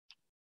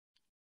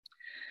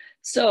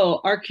 So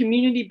our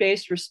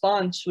community-based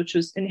response, which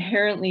was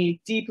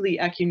inherently deeply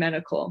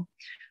ecumenical,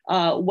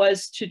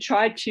 was to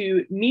try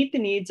to meet the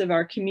needs of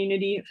our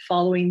community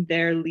following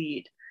their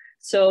lead.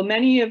 So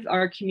many of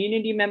our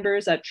community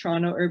members at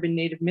Toronto Urban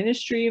Native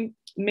Ministry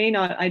may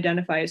not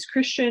identify as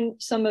Christian.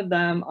 Some of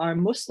them are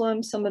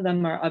Muslim, some of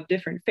them are of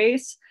different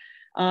faiths.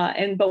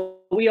 But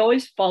we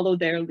always follow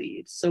their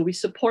lead. So we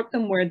support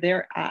them where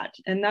they're at.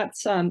 And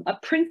that's a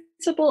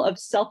principle of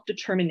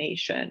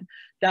self-determination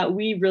that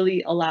we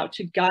really allow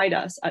to guide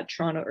us at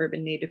Toronto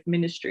Urban Native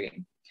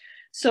Ministry.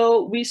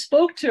 So we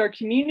spoke to our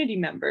community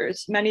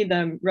members, many of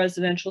them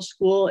residential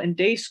school and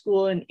day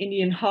school and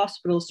Indian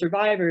hospital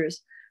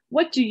survivors.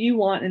 What do you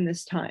want in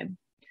this time?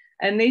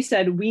 And they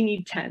said, we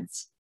need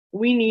tents.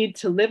 We need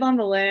to live on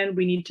the land.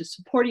 We need to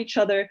support each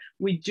other.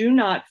 We do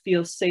not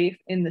feel safe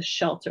in the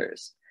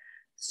shelters.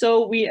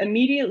 So we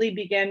immediately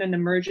began an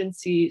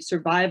emergency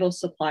survival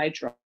supply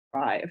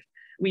drive.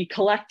 We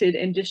collected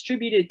and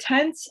distributed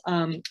tents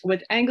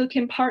with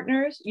Anglican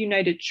partners,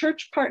 United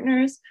Church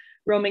partners,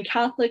 Roman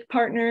Catholic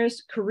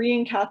partners,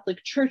 Korean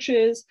Catholic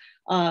churches,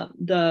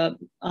 the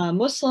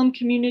Muslim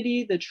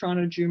community, the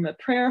Toronto Juma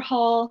Prayer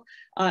Hall,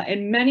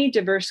 and many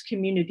diverse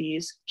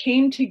communities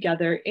came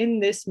together in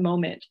this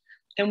moment.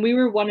 And we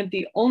were one of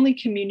the only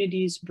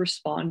communities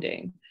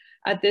responding.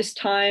 At this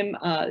time,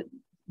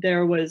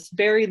 there was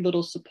very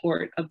little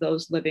support of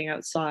those living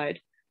outside.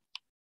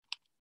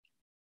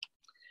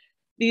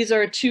 These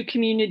are two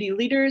community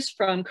leaders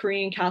from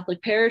Korean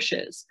Catholic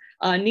parishes.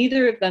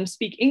 Neither of them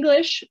speak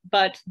English,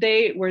 but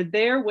they were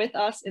there with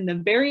us in the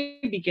very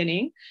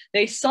beginning.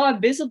 They saw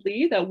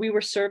visibly that we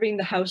were serving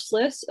the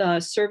houseless,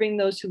 serving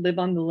those who live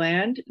on the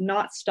land,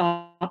 not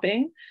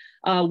stopping.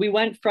 We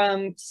went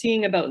from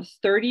seeing about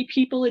 30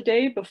 people a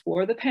day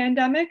before the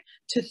pandemic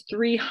to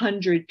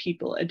 300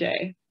 people a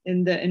day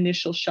in the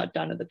initial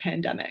shutdown of the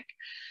pandemic.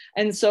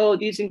 And so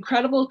these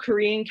incredible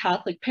Korean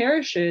Catholic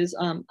parishes,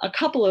 a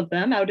couple of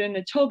them out in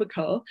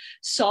Etobicoke,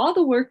 saw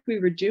the work we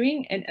were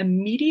doing and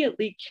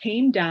immediately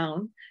came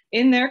down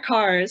in their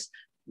cars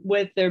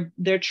with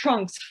their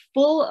trunks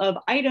full of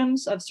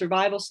items of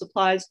survival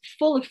supplies,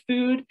 full of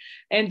food.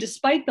 And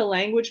despite the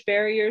language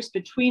barriers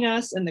between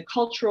us and the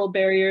cultural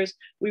barriers,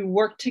 we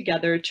worked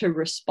together to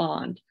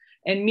respond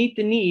and meet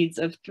the needs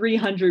of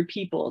 300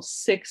 people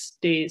 6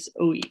 days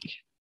a week.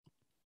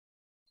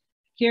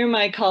 Here,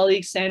 my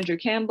colleague Sandra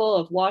Campbell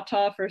of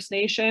Wata First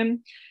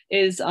Nation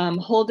is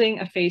holding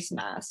a face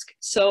mask.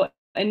 So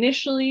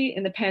initially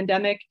in the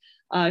pandemic,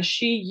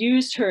 she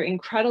used her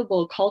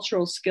incredible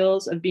cultural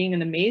skills of being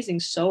an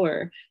amazing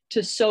sewer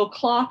to sew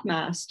cloth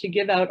masks to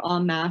give out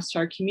en masse to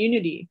our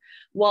community,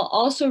 while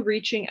also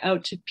reaching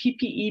out to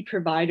PPE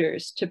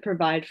providers to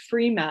provide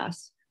free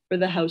masks for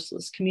the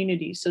houseless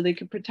community so they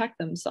could protect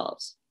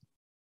themselves.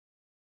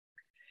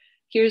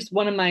 Here's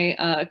one of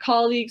my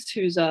colleagues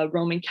who's a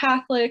Roman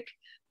Catholic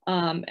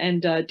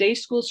and a day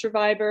school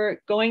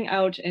survivor, going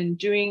out and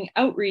doing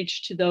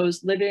outreach to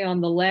those living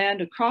on the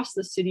land across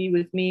the city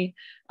with me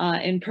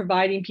and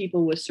providing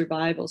people with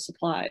survival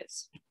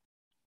supplies.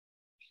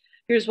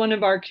 Here's one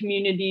of our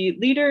community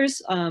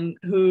leaders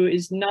who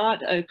is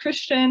not a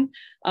Christian,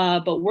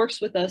 but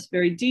works with us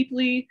very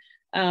deeply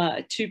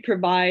to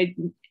provide.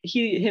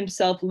 He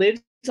himself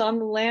lives on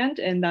the land,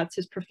 and that's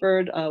his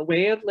preferred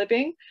way of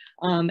living.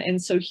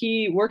 And so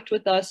he worked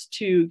with us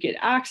to get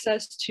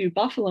access to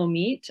buffalo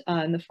meat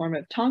in the form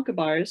of tonka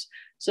bars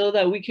so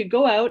that we could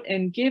go out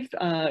and give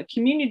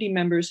community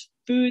members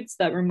foods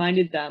that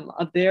reminded them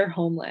of their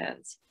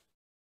homelands.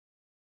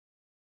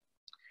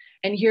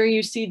 And here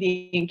you see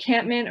the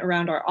encampment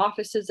around our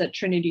offices at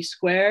Trinity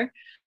Square.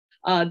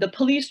 The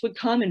police would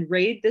come and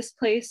raid this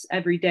place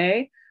every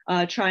day,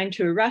 trying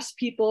to arrest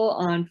people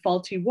on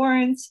faulty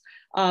warrants.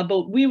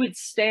 But we would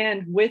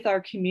stand with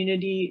our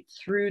community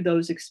through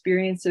those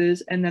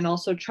experiences and then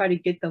also try to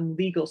get them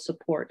legal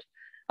support.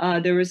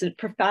 There was a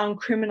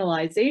profound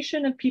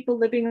criminalization of people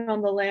living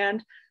on the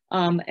land,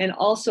 and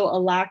also a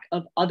lack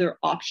of other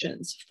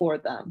options for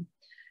them.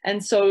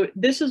 And so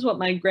this is what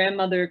my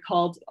grandmother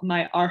called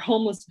our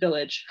homeless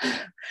village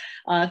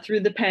through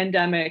the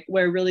pandemic,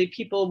 where really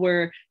people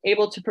were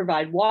able to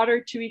provide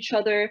water to each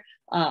other,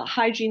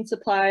 hygiene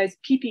supplies,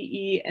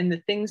 PPE, and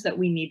the things that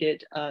we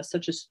needed,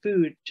 such as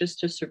food, just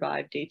to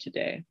survive day to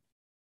day.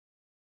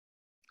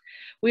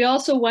 We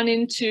also went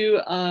into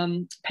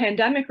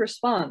pandemic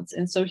response.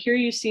 And so here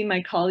you see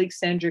my colleague,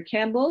 Sandra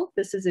Campbell.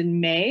 This is in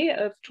May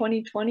of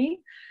 2020,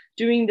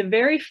 doing the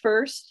very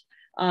first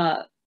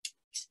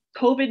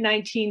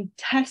COVID-19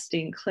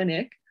 testing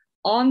clinic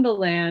on the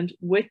land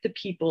with the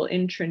people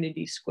in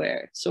Trinity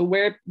Square. So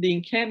where the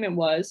encampment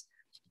was,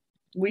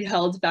 we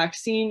held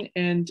vaccine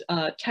and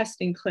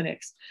testing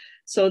clinics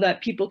so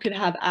that people could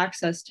have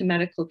access to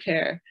medical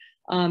care.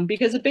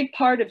 Because a big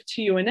part of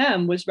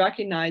TUNM was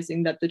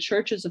recognizing that the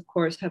churches, of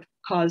course, have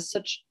caused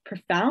such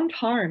profound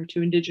harm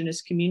to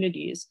Indigenous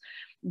communities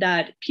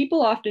that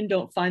people often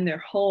don't find their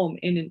home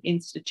in an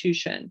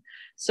institution.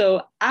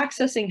 So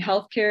accessing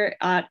healthcare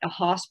at a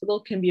hospital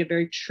can be a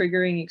very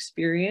triggering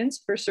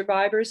experience for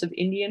survivors of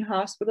Indian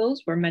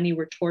hospitals, where many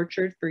were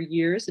tortured for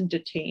years and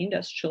detained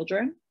as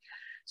children.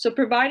 So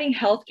providing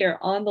healthcare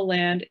on the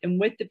land and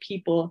with the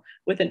people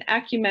with an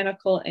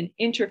ecumenical and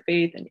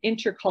interfaith and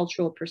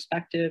intercultural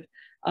perspective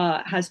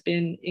has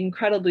been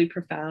incredibly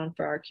profound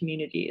for our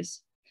communities.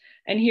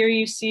 And here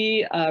you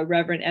see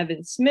Reverend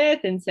Evan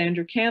Smith and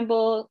Sandra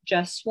Campbell,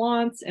 Jess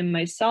Swantz, and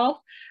myself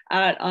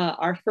at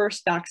our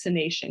first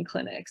vaccination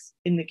clinics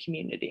in the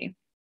community.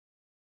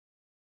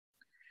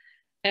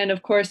 And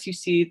of course, you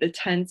see the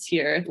tents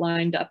here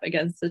lined up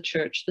against the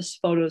church, this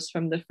photos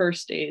from the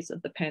first days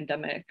of the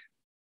pandemic.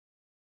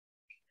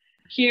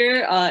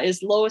 Here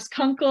is Lois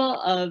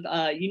Kunkel of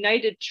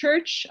United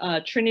Church,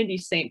 Trinity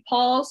St.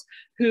 Paul's,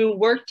 who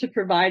worked to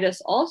provide us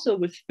also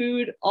with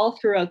food all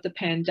throughout the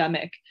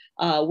pandemic,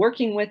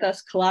 working with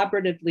us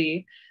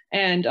collaboratively.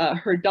 And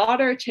her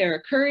daughter,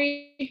 Tara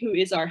Curry, who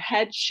is our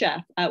head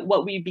chef at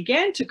what we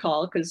began to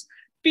call, because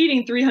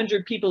feeding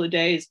 300 people a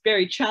day is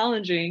very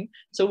challenging,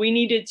 so we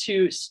needed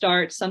to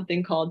start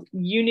something called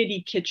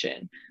Unity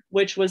Kitchen,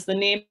 which was the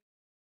name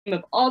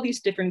of all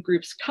these different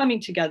groups coming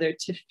together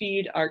to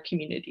feed our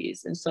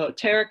communities. And so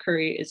Tara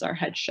Curry is our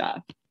head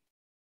chef.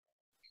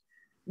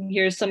 And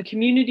here's some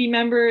community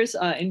members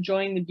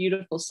enjoying the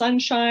beautiful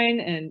sunshine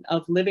and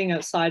of living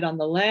outside on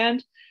the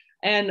land.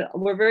 And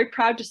we're very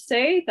proud to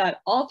say that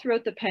all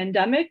throughout the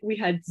pandemic, we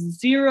had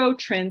zero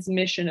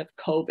transmission of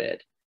COVID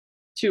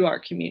to our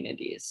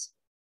communities.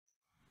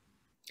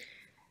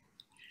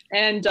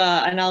 And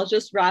I'll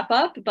just wrap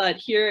up, but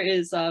here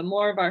is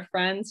more of our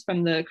friends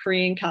from the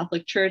Korean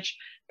Catholic Church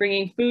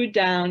bringing food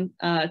down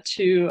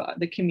to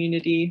the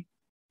community.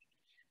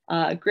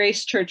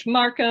 Grace Church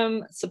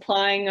Markham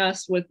supplying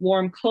us with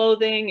warm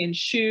clothing and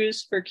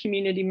shoes for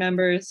community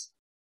members.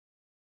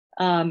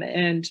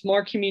 And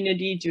more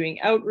community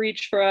doing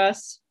outreach for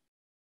us.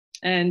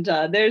 And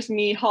there's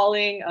me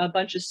hauling a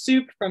bunch of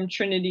soup from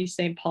Trinity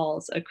St.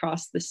 Paul's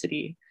across the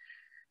city.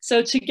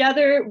 So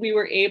together we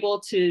were able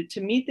to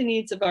meet the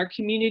needs of our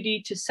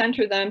community, to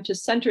center them, to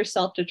center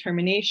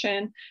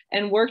self-determination,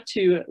 and work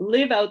to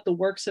live out the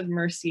works of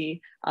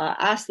mercy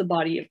as the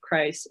body of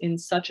Christ in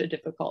such a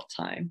difficult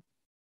time.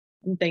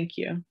 And thank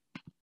you.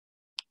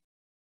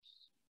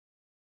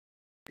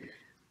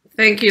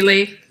 Thank you,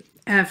 Leigh,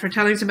 for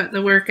telling us about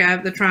the work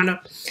of the Toronto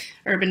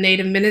Urban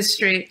Native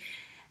Ministry.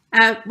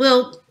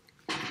 We'll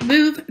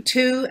move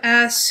to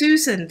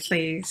Susan,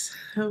 please.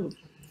 Oh.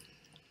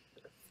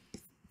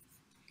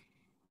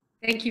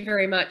 Thank you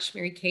very much,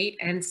 Mary-Cate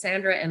and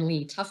Sandra and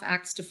Leigh. Tough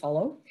acts to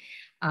follow,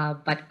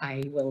 but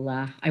I will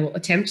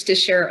attempt to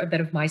share a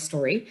bit of my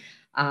story,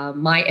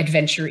 my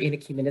adventure in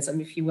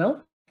ecumenism, if you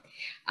will,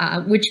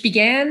 which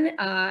began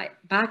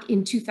back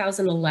in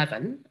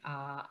 2011.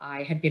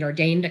 I had been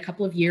ordained a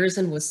couple of years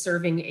and was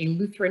serving a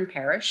Lutheran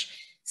parish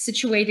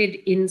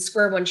situated in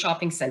Square One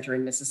Shopping Center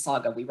in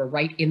Mississauga. We were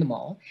right in the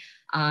mall.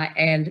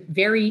 And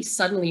very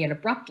suddenly and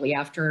abruptly,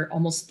 after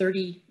almost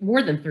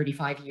more than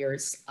 35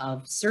 years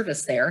of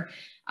service there,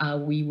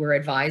 we were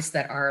advised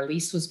that our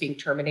lease was being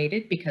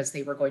terminated because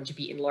they were going to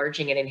be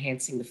enlarging and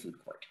enhancing the food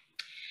court.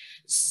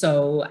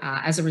 So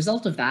as a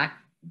result of that,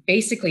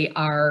 basically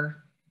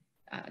our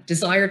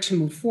desire to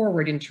move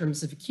forward in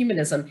terms of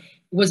ecumenism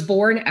was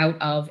born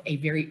out of a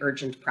very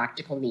urgent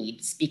practical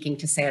need, speaking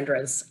to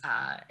Sandra's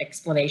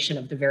explanation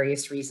of the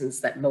various reasons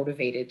that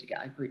motivated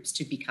groups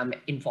to become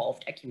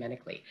involved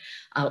ecumenically.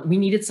 We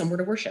needed somewhere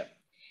to worship.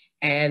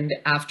 And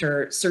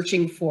after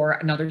searching for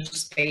another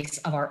space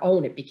of our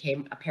own, it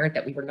became apparent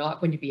that we were not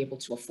going to be able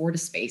to afford a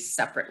space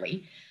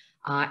separately.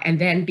 And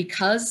then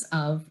because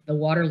of the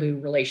Waterloo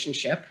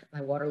relationship,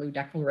 the Waterloo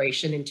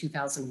Declaration in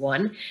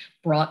 2001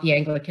 brought the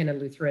Anglican and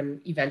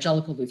Lutheran,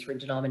 evangelical Lutheran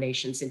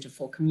denominations into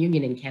full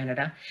communion in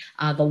Canada,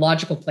 the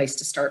logical place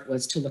to start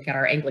was to look at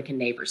our Anglican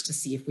neighbors to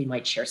see if we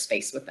might share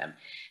space with them.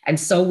 And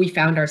so we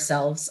found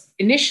ourselves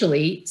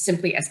initially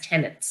simply as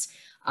tenants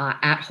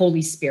at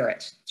Holy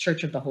Spirit,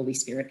 Church of the Holy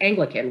Spirit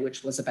Anglican,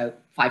 which was about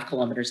 5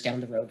 kilometers down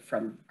the road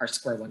from our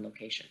Square One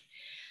location.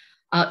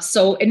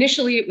 So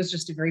initially it was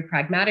just a very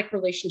pragmatic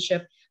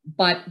relationship,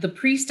 but the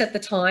priest at the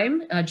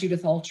time,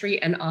 Judith Altry,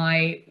 and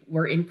I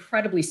were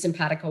incredibly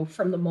simpatico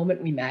from the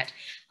moment we met.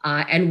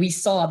 And we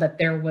saw that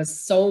there was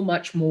so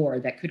much more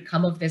that could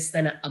come of this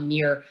than a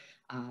mere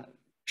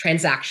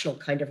transactional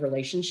kind of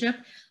relationship.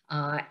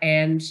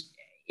 And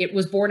it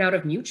was born out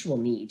of mutual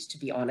need, to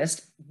be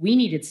honest. We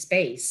needed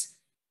space.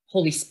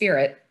 Holy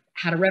Spirit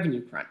had a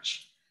revenue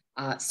crunch.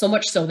 So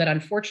much so that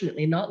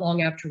unfortunately, not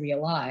long after we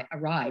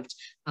arrived,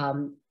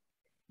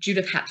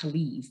 Judith had to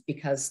leave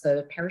because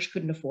the parish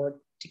couldn't afford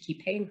to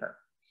keep paying her.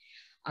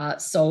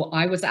 So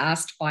I was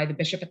asked by the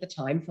bishop at the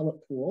time, Philip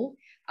Poole,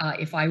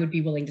 if I would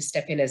be willing to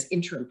step in as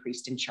interim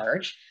priest in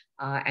charge.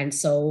 And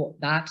so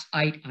that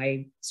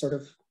I sort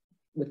of,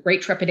 with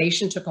great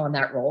trepidation, took on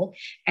that role.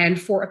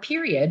 And for a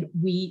period,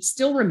 we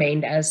still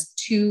remained as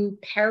 2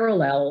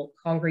 parallel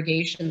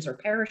congregations or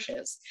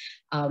parishes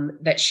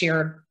that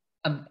shared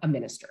a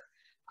minister.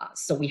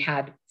 So we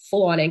had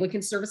full-on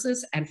Anglican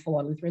services and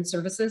full-on Lutheran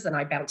services, and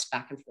I bounced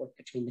back and forth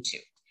between the 2.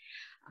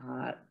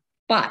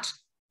 But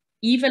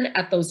even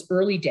at those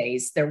early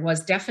days, there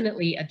was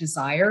definitely a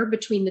desire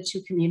between the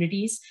 2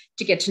 communities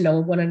to get to know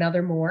one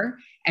another more.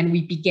 And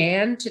we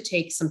began to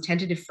take some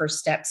tentative first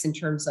steps in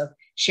terms of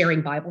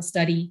sharing Bible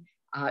study,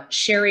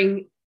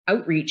 sharing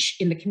outreach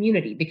in the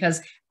community,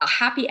 because a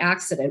happy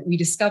accident, we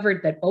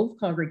discovered that both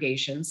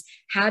congregations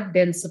had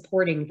been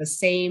supporting the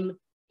same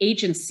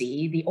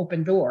agency, the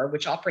Open Door,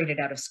 which operated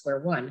out of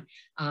Square One.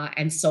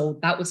 And so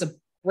that was a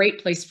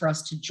great place for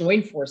us to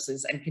join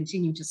forces and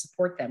continue to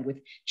support them with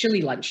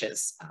chili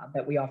lunches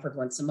that we offered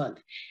once a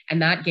month.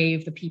 And that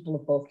gave the people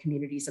of both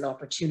communities an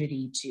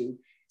opportunity to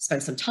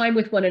spend some time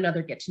with one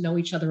another, get to know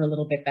each other a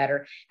little bit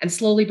better. And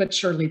slowly but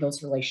surely,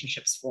 those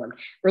relationships formed.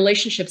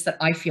 Relationships that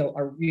I feel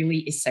are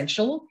really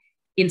essential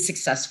in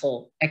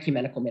successful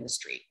ecumenical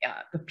ministry.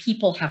 The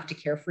people have to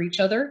care for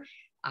each other.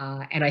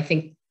 And I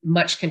think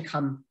much can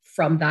come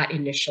from that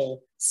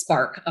initial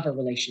spark of a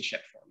relationship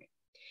for me.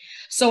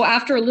 So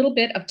after a little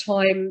bit of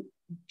time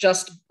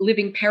just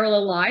living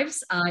parallel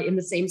lives in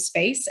the same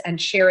space and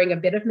sharing a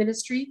bit of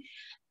ministry,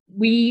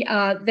 we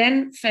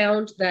then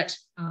found that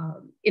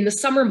in the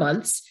summer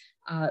months,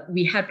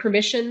 we had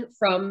permission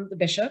from the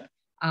bishop,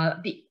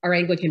 our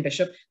Anglican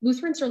bishop.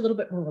 Lutherans are a little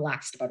bit more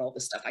relaxed about all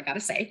this stuff, I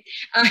gotta say.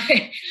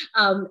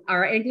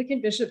 Our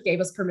Anglican bishop gave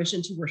us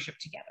permission to worship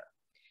together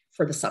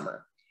for the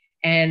summer.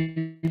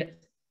 And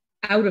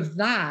out of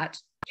that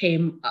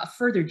came a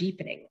further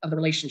deepening of the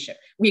relationship.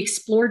 We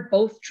explored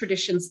both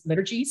traditions'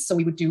 liturgies. So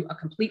we would do a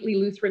completely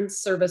Lutheran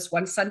service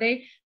one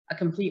Sunday, a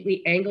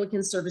completely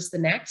Anglican service the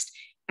next.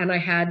 And I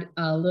had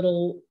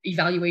little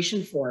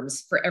evaluation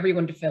forms for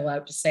everyone to fill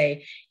out to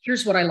say,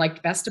 here's what I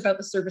liked best about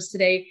the service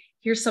today.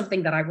 Here's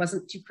something that I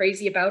wasn't too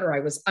crazy about, or I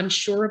was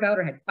unsure about,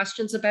 or had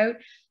questions about.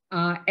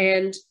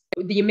 And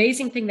the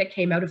amazing thing that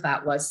came out of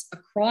that was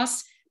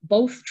across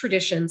both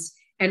traditions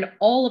and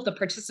all of the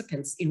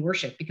participants in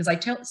worship, because I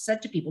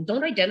said to people,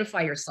 don't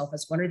identify yourself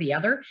as one or the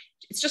other.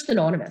 It's just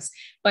anonymous.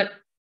 But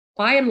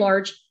by and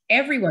large,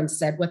 everyone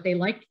said what they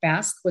liked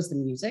best was the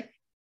music,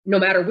 no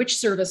matter which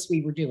service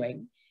we were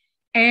doing.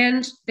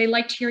 And they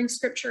liked hearing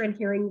scripture and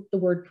hearing the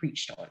word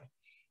preached on.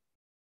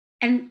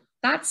 And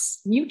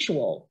that's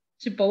mutual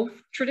to both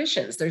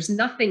traditions. There's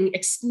nothing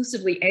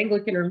exclusively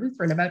Anglican or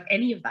Lutheran about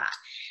any of that.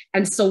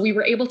 And so we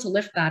were able to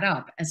lift that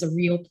up as a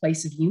real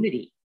place of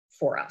unity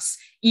for us,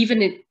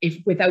 even if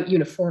without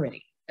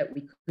uniformity, that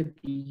we could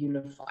be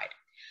unified.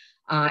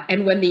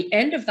 And when the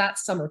end of that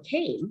summer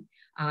came,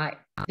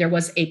 there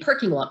was a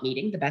parking lot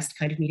meeting, the best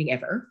kind of meeting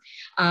ever,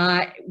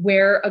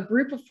 where a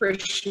group of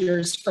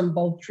parishioners from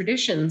both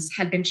traditions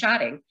had been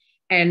chatting.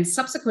 And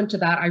subsequent to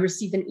that, I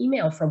received an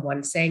email from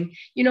one saying,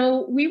 you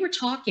know, we were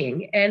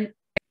talking and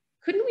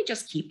couldn't we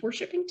just keep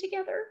worshiping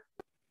together?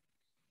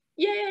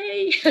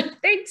 Yay,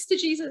 thanks to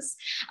Jesus.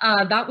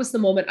 That was the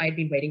moment I'd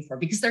been waiting for,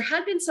 because there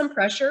had been some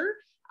pressure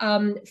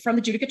from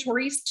the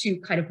judicatories to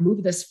kind of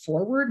move this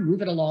forward,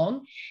 move it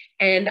along.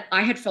 And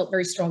I had felt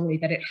very strongly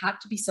that it had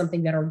to be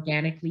something that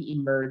organically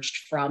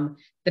emerged from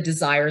the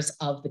desires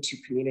of the 2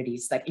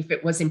 communities, that if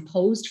it was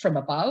imposed from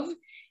above,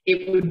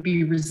 it would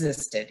be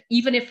resisted.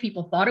 Even if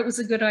people thought it was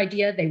a good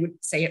idea, they would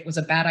say it was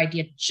a bad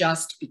idea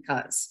just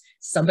because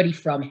somebody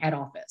from head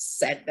office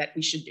said that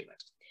we should do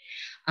it.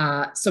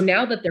 So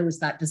now that there was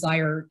that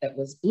desire that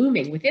was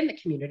blooming within the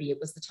community, it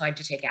was the time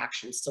to take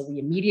action. So we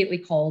immediately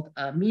called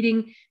a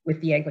meeting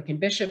with the Anglican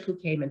bishop, who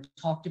came and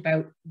talked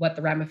about what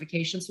the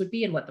ramifications would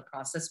be and what the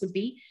process would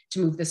be to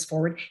move this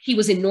forward. He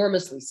was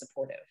enormously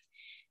supportive.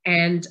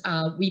 And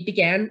we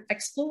began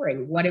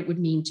exploring what it would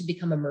mean to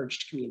become a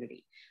merged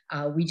community.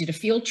 We did a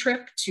field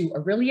trip to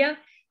Aurelia,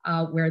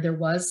 where there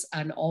was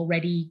an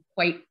already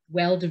quite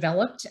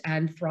well-developed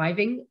and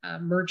thriving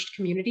merged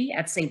community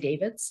at St.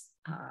 David's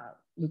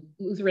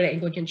Lutheran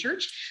Anglican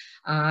Church.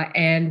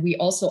 And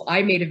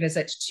I made a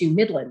visit to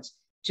Midland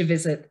to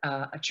visit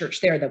a church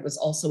there that was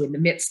also in the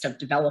midst of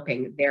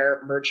developing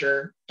their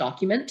merger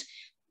document,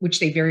 which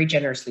they very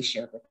generously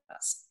shared with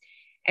us.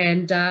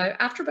 And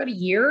after about a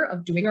year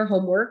of doing our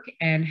homework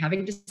and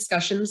having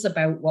discussions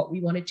about what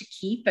we wanted to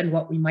keep and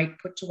what we might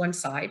put to one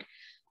side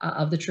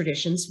of the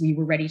traditions, we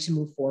were ready to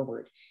move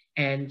forward.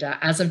 And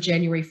as of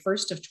January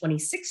 1st of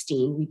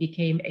 2016, we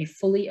became a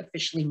fully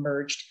officially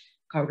merged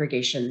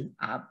congregation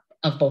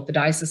of both the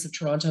Diocese of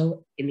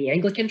Toronto in the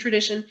Anglican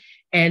tradition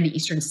and the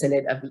Eastern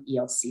Synod of the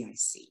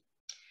ELCIC.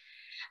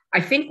 I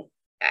think,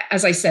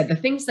 as I said, the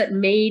things that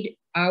made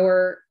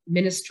our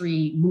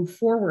ministry move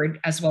forward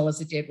as well as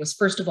it did was,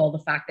 first of all,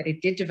 the fact that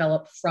it did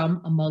develop from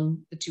among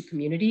the two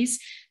communities,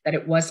 that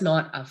it was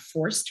not a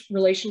forced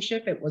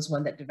relationship, it was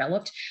one that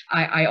developed.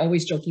 I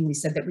always jokingly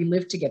said that we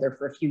lived together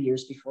for a few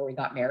years before we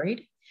got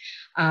married.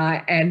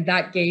 And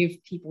that gave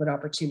people an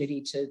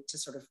opportunity to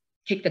sort of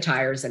kick the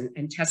tires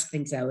and test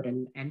things out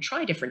and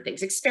try different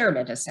things,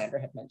 experiment, as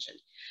Sandra had mentioned.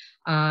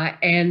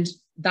 And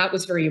that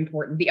was very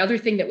important. The other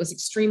thing that was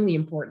extremely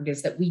important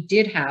is that we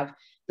did have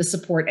the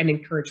support and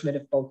encouragement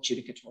of both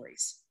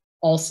judicatories,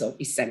 also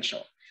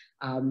essential.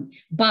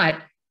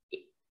 But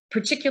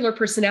particular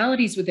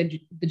personalities within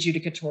the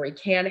judicatory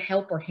can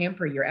help or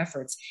hamper your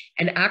efforts.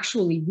 And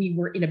actually, we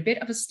were in a bit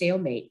of a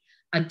stalemate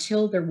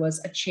until there was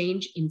a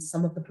change in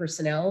some of the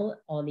personnel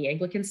on the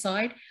Anglican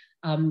side,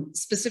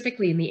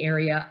 specifically in the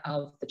area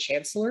of the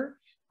Chancellor,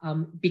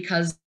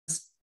 because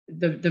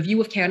the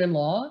view of canon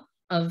law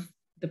of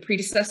the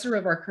predecessor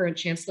of our current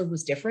Chancellor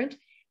was different.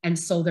 And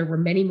so there were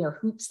many more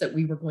hoops that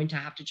we were going to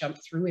have to jump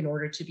through in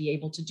order to be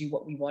able to do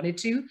what we wanted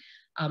to.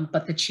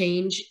 But the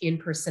change in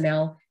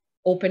personnel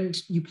opened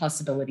new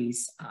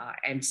possibilities.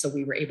 And so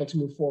we were able to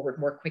move forward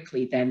more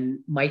quickly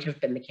than might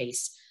have been the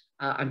case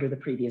under the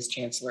previous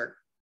Chancellor,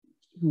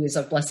 who is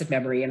of blessed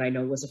memory and I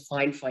know was a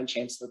fine, fine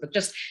Chancellor, but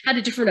just had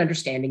a different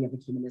understanding of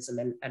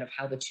ecumenism and of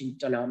how the two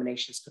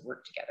denominations could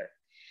work together.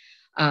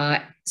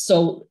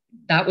 So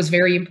that was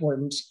very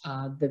important.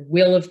 The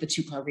will of the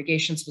two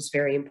congregations was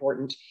very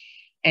important.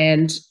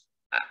 And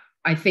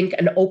I think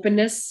an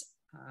openness,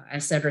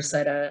 as Sandra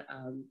said,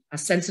 a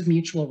sense of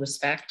mutual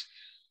respect.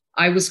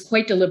 I was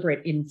quite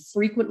deliberate in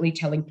frequently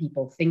telling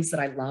people things that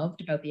I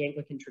loved about the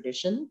Anglican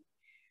tradition,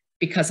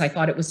 because I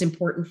thought it was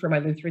important for my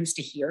Lutherans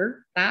to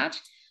hear that.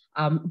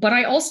 But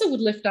I also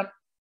would lift up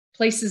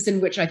places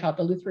in which I thought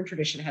the Lutheran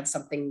tradition had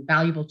something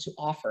valuable to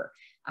offer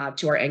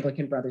to our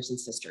Anglican brothers and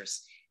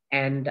sisters.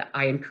 And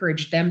I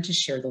encouraged them to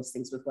share those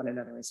things with one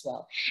another as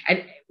well.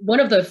 And one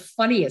of the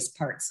funniest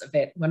parts of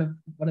it, one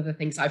of the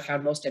things I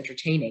found most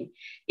entertaining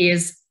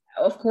is,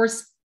 of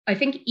course, I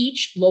think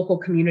each local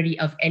community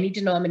of any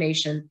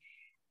denomination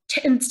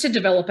tends to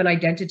develop an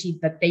identity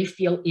that they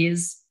feel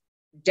is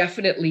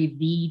definitely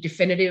the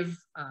definitive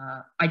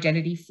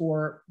identity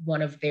for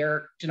one of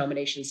their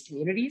denomination's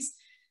communities.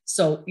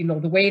 So, you know,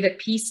 the way that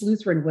Peace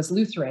Lutheran was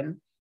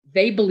Lutheran,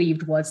 they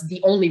believed was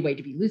the only way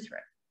to be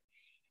Lutheran.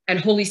 And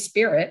Holy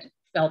Spirit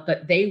felt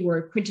that they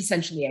were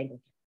quintessentially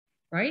Anglican,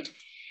 right?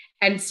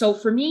 And so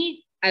for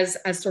me, as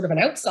sort of an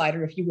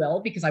outsider, if you will,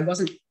 because I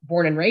wasn't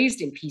born and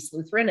raised in Peace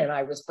Lutheran and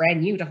I was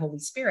brand new to Holy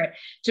Spirit,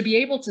 to be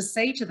able to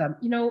say to them,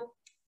 you know,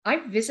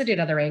 I've visited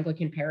other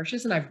Anglican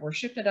parishes and I've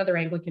worshiped at other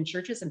Anglican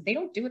churches and they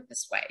don't do it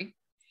this way.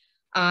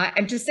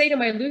 And to say to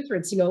my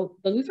Lutherans, you know,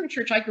 the Lutheran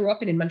church I grew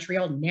up in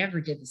Montreal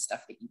never did the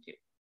stuff that you do.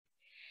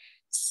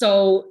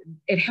 So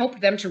it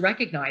helped them to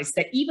recognize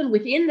that even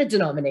within the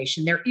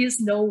denomination, there is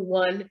no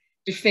one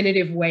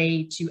definitive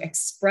way to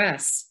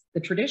express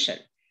the tradition,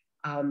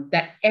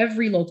 that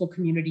every local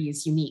community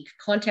is unique.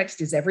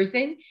 Context is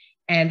everything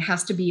and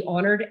has to be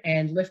honored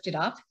and lifted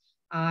up.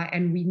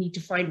 And we need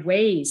to find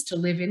ways to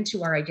live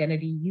into our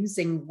identity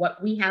using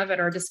what we have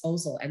at our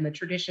disposal and the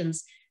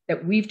traditions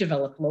that we've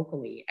developed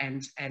locally,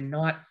 and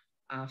not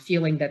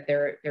feeling that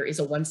there is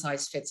a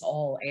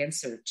one-size-fits-all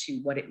answer to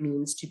what it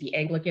means to be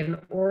Anglican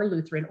or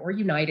Lutheran or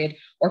United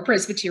or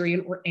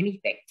Presbyterian or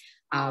anything.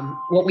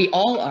 What we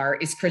all are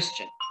is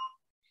Christian.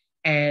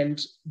 And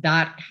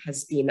that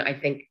has been, I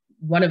think,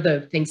 one of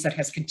the things that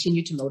has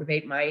continued to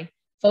motivate my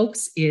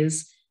folks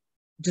is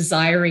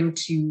desiring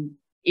to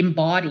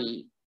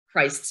embody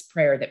Christ's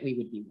prayer that we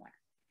would be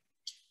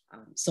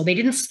one. So they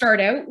didn't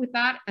start out with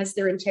that as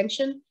their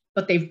intention,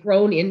 but they've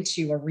grown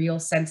into a real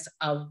sense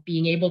of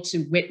being able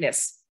to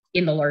witness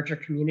in the larger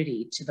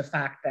community to the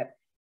fact that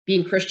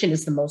being Christian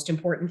is the most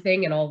important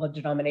thing and all the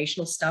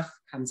denominational stuff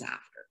comes after.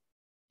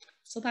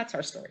 So that's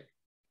our story.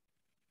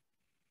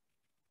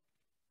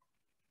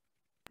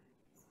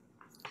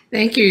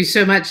 Thank you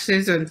so much,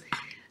 Susan.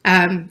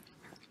 In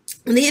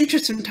the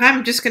interest of time,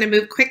 I'm just going to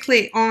move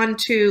quickly on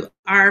to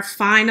our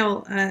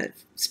final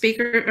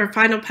speaker or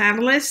final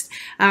panelist,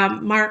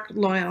 Mark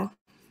Loyal.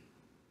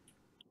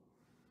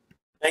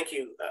 Thank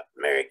you,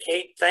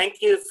 Mary-Cate.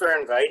 Thank you for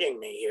inviting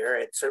me here.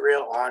 It's a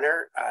real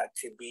honor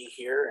to be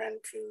here and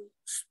to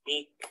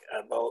speak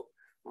about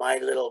my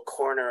little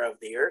corner of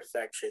the earth.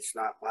 Actually, it's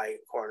not my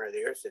corner of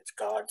the earth; it's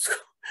God's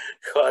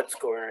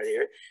corner of the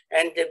earth.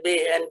 And to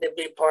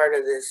be part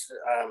of this,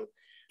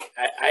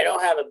 I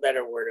don't have a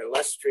better word.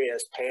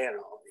 Illustrious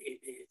panel.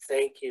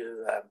 Thank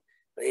you,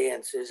 Leigh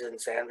and Susan,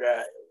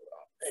 Sandra.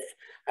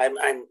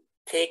 I'm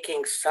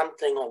taking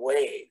something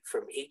away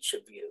from each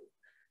of you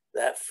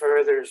that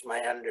furthers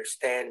my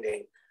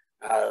understanding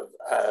of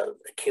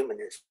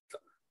ecumenism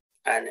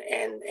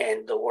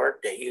and the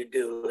work that you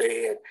do,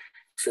 Leigh and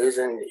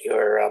Susan,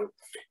 your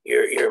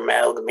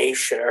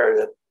amalgamation,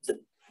 or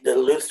the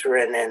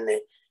Lutheran and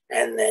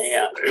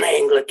the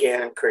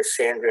Anglican, and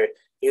Sandra,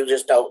 you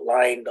just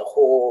outlined the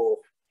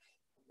whole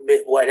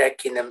what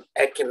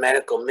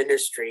ecumenical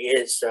ministry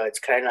is. So it's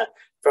kind of,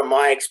 from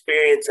my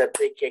experience, I'm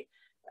thinking,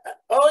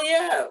 oh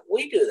yeah,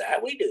 we do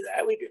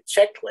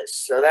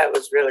checklists. So that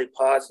was really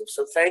positive.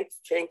 So thank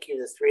you,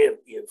 the three of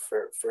you,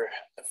 for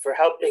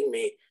helping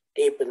me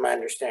deepen my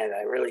understanding.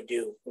 I really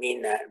do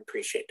mean that and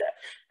appreciate that.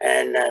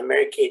 And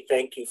Mary-Cate,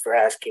 thank you for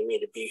asking me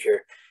to be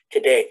here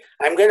today.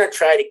 I'm going to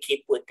try to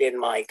keep within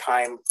my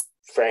time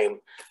frame.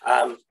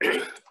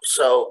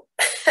 So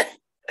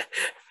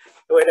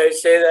when I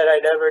say that, I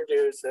never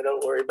do, so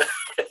don't worry about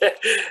it.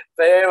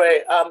 But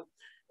anyway,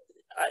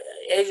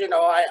 as you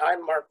know,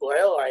 I'm Mark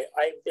Loyal.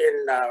 I've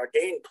been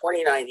ordained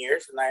 29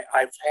 years, and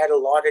I've had a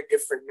lot of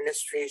different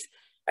ministries.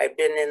 I've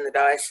been in the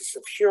Diocese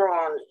of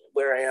Huron,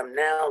 where I am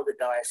now, the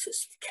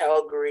Diocese of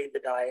Calgary, the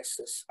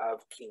Diocese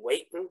of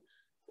Keewatin,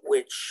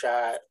 which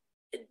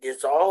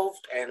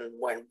dissolved, and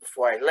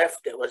before I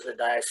left, it was the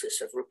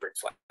Diocese of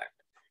Rupert's Land.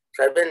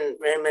 So I've been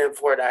in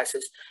 4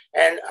 dioceses,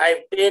 and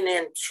I've been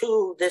in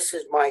 2. This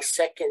is my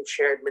second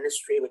shared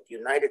ministry with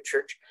United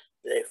Church.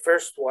 The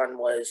first one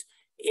was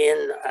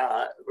in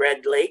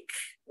Red Lake,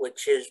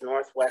 which is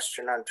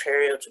northwestern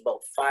Ontario. It's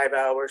about 5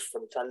 hours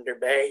from Thunder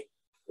Bay,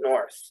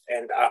 north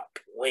and up,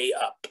 way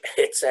up.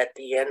 It's at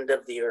the end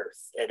of the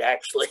earth. It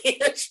actually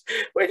is.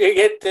 When you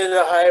get to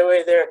the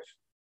highway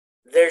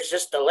there's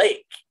just a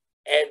lake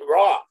and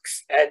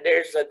rocks, and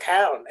there's a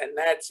town, and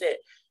that's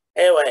it.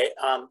 Anyway,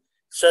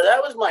 so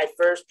that was my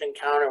first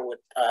encounter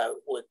with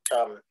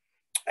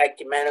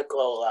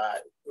ecumenical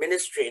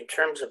ministry in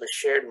terms of a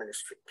shared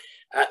ministry.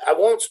 I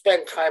won't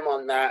spend time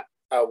on that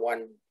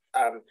one,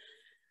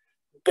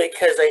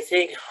 because I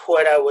think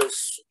what I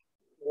was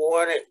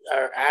wanted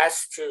or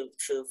asked to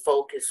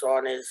focus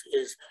on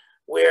is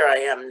where I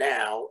am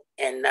now,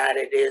 and that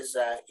it is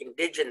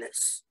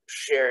Indigenous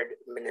shared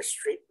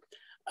ministry.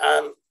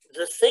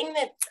 The thing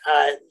that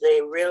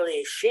they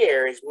really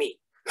share is me.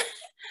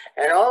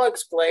 And I'll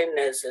explain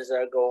this as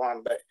I go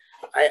on, but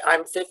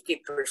I'm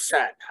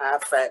 50%,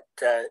 half at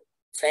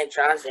St.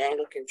 John's, the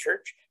Anglican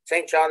Church,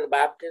 St. John the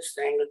Baptist,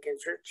 the Anglican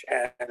Church,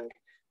 and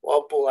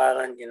Walpole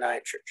Island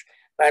United Church.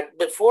 But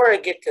before I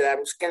get to that,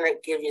 I'm just going to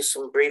give you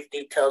some brief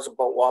details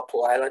about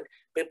Walpole Island.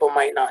 People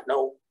might not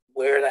know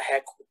where the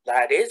heck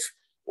that is.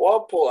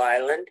 Walpole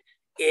Island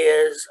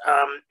is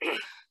an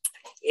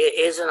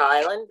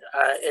island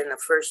in the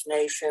First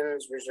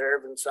Nations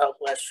Reserve in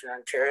southwestern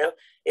Ontario.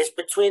 It's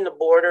between the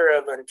border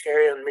of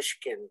Ontario and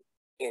Michigan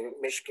in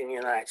Michigan,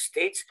 United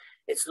States.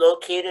 It's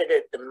located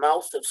at the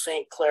mouth of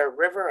St. Clair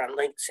River on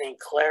Lake St.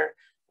 Clair,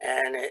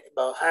 and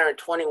about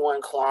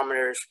 121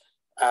 kilometers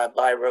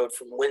by road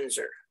from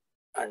Windsor,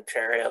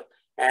 Ontario,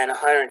 and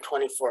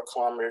 124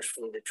 kilometers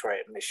from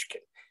Detroit,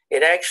 Michigan.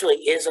 It actually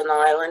is an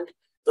island.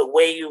 The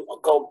way you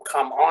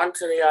come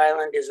onto the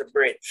island is a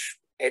bridge.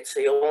 It's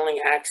the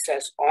only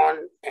access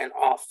on and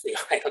off the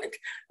island.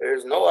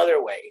 There's no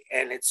other way,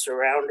 and it's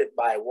surrounded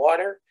by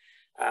water,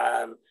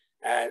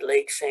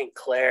 Lake St.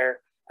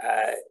 Clair,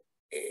 and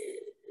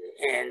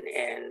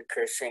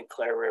St.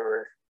 Clair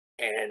River.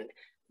 And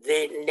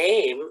the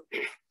name,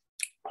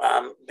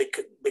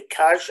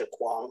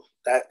 Bikajakwang,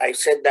 I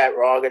said that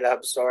wrong, and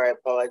I'm sorry, I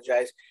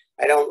apologize.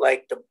 I don't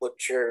like to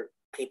butcher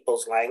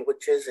people's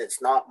languages.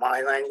 It's not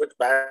my language,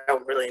 but I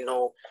don't really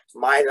know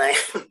my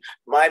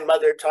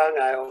mother tongue.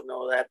 I don't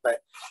know that,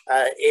 but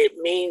it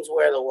means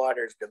where the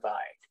waters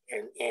divide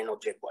in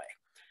Ojibwe.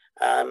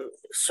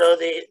 So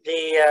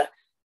the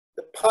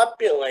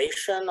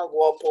population of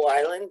Walpole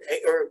Island,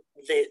 or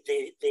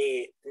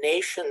the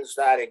nations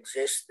that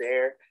exist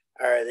there,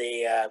 are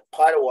the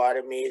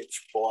Potawatomi, the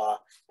Chippewa,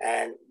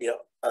 and the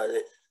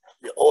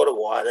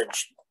Ottawa, the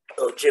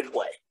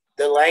Ojibwe.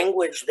 The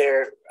language,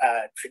 their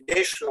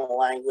traditional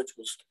language,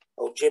 was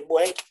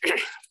Ojibwe,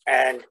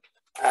 and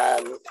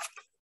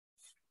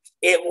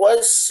it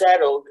was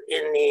settled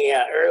in the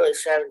early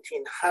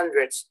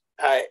 1700s.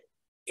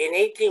 In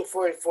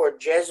 1844,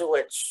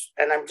 Jesuits,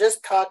 and I'm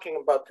just talking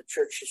about the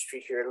church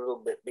history here a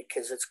little bit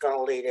because it's going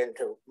to lead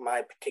into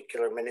my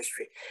particular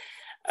ministry.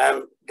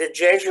 The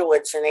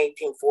Jesuits in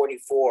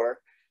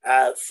 1844,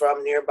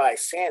 from nearby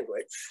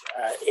Sandwich,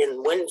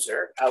 in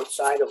Windsor,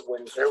 outside of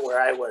Windsor,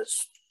 where I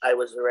was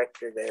the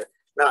rector there,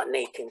 not in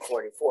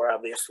 1844,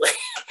 obviously.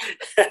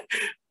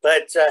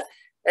 But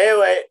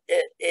anyway,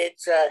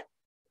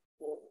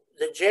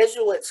 the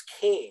Jesuits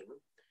came,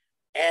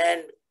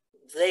 and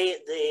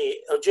the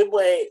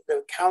Ojibwe,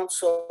 the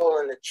council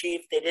and the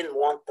chief, they didn't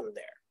want them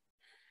there.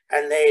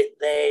 And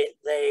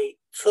they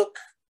took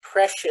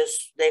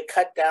they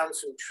cut down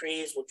some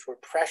trees which were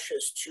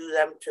precious to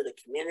them, to the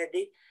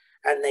community,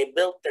 and they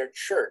built their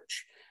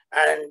church.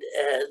 And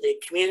the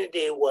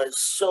community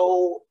was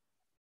so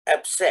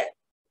upset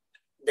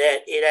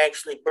that it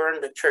actually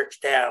burned the church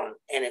down,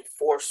 and it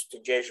forced the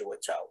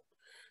Jesuits out.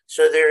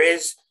 So there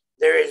is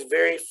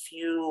very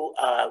few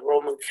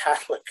Roman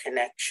Catholic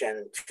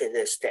connection to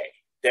this day.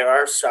 There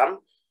are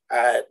some,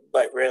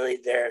 but really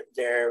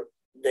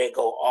they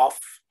go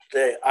off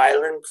the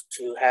island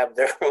to have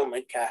their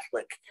Roman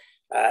Catholic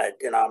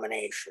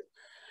denomination.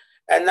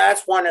 And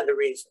that's one of the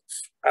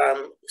reasons.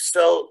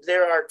 So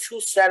there are two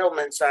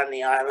settlements on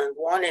the island.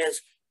 One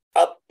is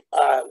a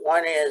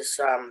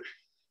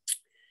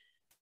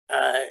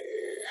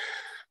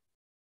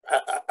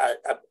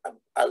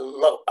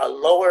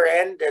lower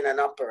end and an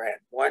upper end.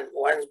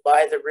 One's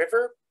by the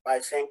river, by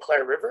St.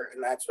 Clair River,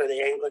 and that's where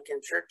the Anglican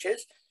Church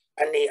is.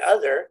 And the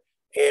other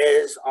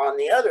is on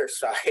the other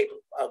side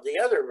of the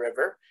other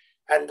river,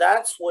 and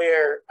that's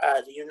where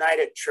the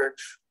United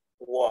Church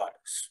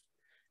was.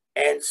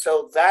 And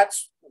so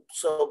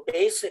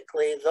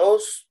basically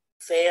those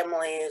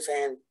families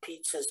and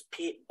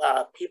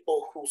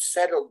people who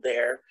settled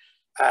there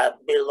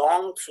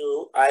belonged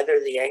to either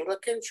the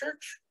Anglican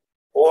Church,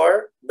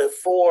 or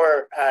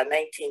before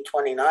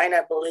 1929,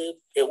 I believe,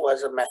 it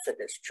was a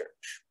Methodist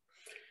church.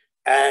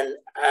 And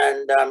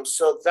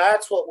so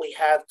that's what we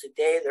have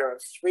today. There are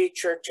three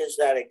churches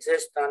that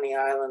exist on the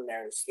island.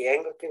 There's the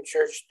Anglican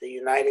Church, the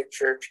United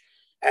Church,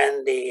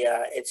 and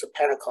it's a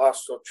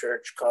Pentecostal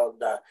church called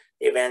the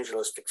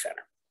Evangelistic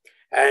Center.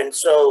 And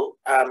so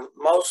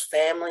most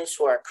families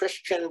who are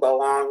Christian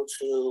belong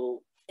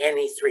to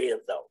any three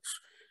of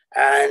those.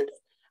 And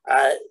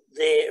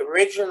the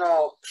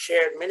original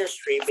shared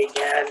ministry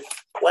began,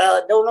 well,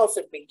 I don't know if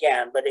it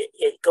began, but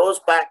it goes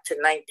back to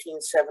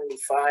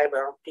 1975. I don't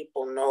know if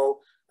people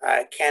know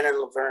Canon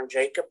Laverne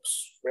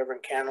Jacobs,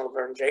 Reverend Canon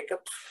Laverne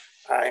Jacobs.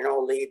 I know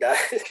Leigh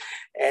does.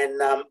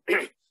 And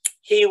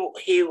he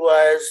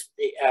was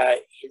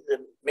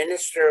the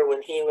minister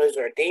when he was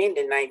ordained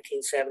in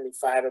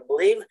 1975, I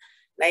believe.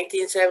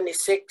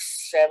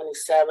 1976,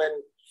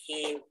 77,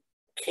 he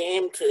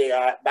came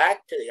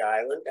back to the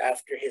island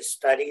after his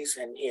studies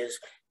and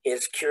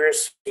his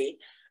curacy.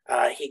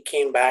 He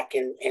came back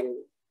and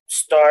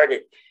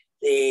started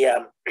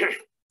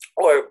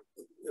or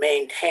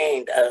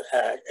maintained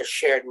a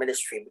shared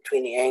ministry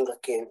between the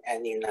Anglican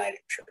and the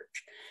United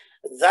Church.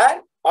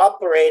 That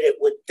operated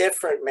with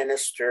different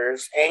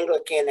ministers,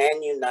 Anglican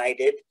and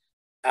United,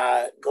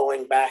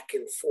 going back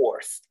and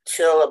forth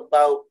till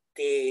about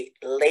the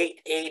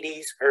late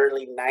 80s,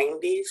 early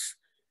 90s.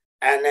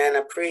 And then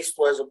a priest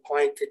was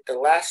appointed. The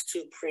last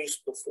two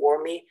priests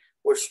before me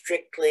were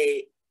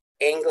strictly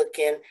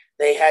Anglican.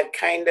 They had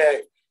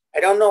I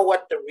don't know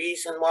what the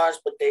reason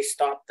was, but they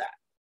stopped that.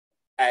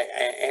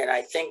 And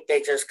I think they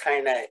just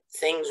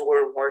things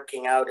weren't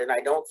working out. And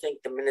I don't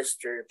think the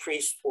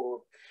priests who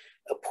were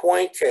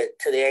appointed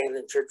to the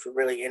Anglican Church were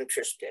really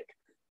interested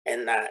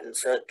in that. And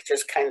so it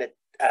just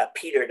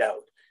petered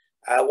out.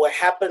 What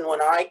happened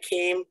when I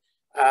came,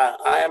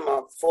 I am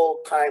a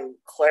full-time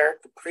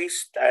cleric,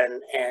 priest,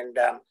 and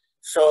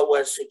so it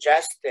was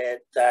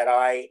suggested that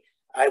I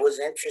was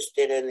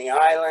interested in the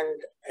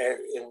island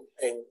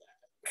and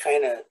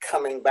kind of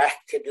coming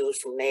back to do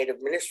some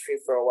native ministry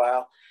for a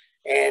while,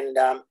 and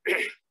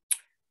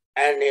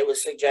it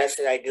was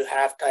suggested I do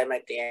half-time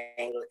at the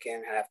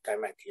Anglican,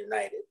 half-time at the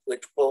United,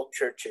 which both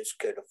churches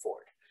could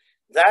afford.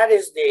 That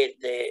is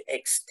the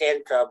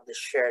extent of the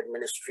shared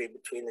ministry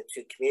between the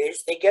two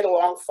communities. They get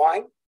along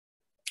fine.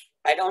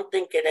 I don't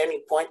think at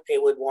any point they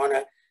would want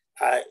to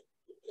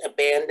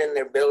abandon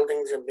their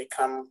buildings and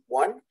become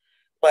one.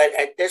 But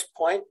at this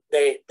point,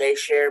 they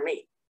share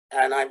me.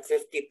 And I'm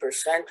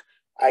 50%.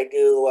 I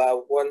do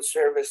one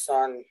service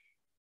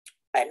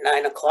at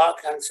 9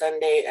 o'clock on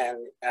Sunday,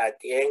 and at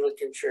the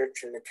Anglican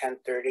Church and the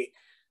 10:30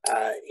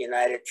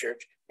 United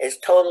Church. It's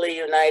totally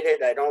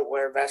united. I don't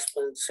wear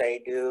vestments. I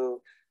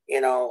do,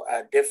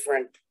 a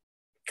different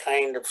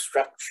kind of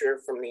structure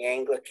from the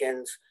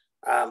Anglicans.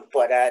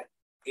 But at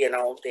the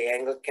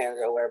Anglicans,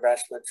 I wear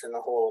vestments in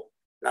the whole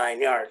 9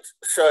 yards.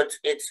 So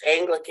it's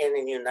Anglican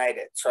and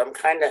United. So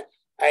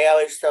I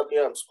always tell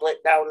people I'm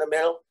split down the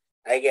middle.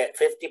 I get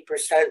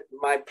 50%,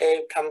 my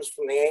pay comes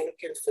from the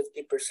Anglicans,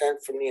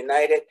 50% from the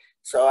United.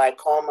 So I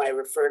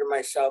refer to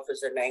myself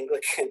as an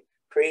Anglican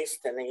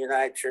priest and a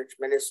United Church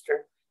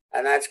minister.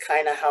 And that's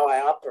kind of how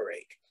I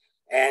operate.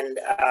 And,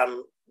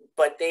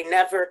 but they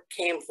never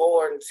came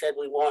forward and said,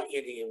 we want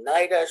you to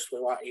unite us. We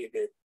want you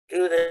to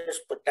do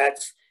this, but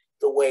that's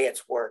the way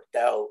it's worked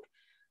out.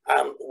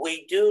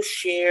 We do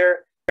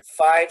share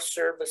 5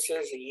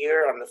 services a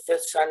year on the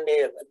 5th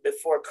Sunday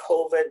before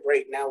COVID.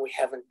 Right now, we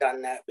haven't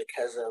done that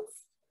because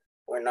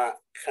we're not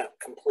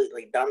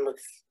completely done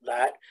with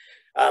that.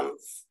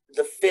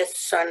 The 5th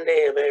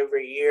Sunday of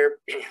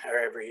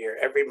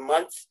every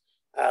month,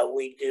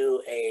 we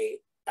do a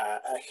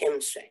a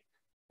hymn sing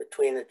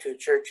between the two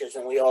churches,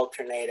 and we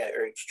alternate at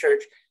each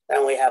church.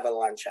 Then we have a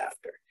lunch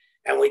after,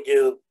 and we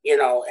do, you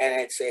know, and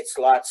it's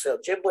lots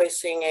of Ojibwe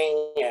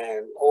singing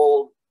and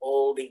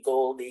oldie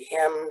goldie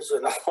hymns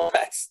and all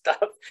that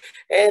stuff,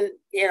 and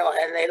you know,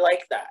 and they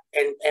like that,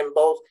 and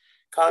both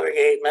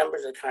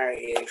members of the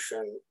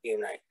congregation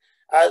unite.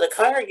 The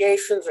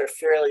congregations are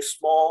fairly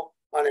small.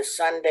 On a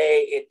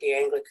Sunday at the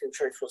Anglican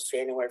Church, we'll see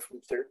anywhere from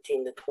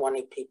 13 to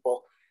 20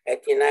 people.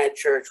 At the United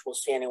Church, we'll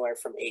see anywhere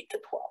from 8 to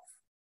 12.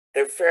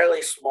 They're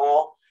fairly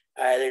small.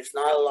 There's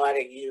not a lot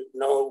of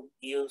no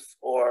youth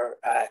or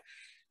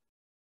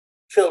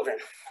children.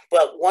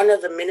 But one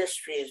of the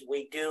ministries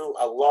we do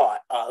a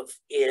lot of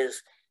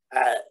is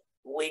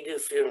we do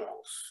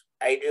funerals.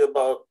 I do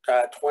about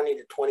 20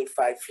 to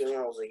 25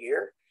 funerals a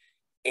year.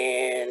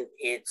 And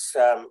it's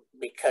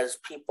because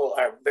people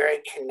are very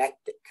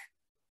connected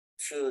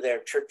to their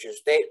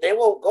churches. They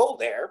won't go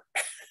there,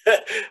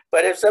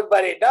 but if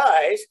somebody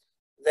dies,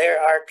 they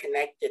are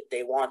connected.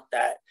 They want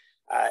that.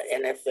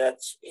 And if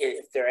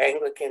they're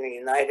Anglican and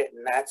United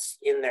and that's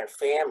in their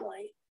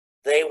family,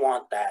 they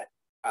want that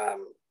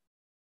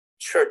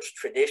church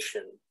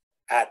tradition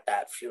at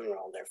that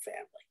funeral in their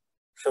family.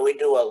 So we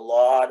do a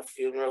lot of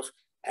funerals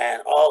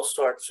and all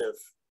sorts of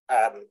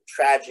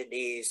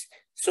tragedies,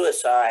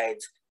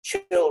 suicides,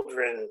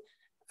 children.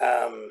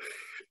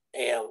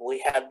 We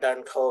have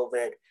done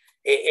COVID.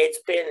 It's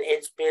been,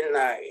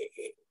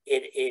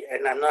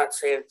 and I'm not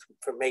saying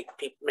for make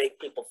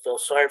people feel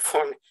sorry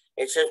for me.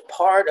 It's just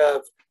part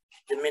of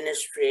the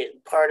ministry,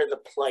 part of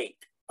the plight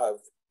of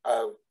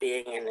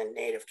being in a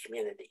Native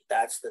community.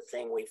 That's the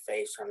thing we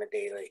face on a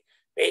daily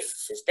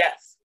basis is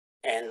death.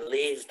 And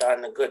Leigh's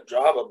done a good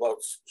job about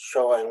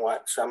showing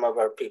what some of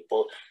our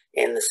people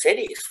in the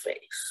cities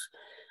face.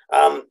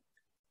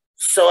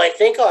 So I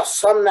think I'll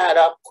sum that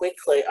up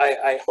quickly.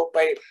 I hope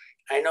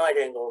I know I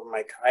didn't go over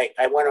my time.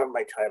 I went over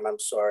my time, I'm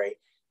sorry.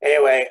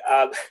 Anyway,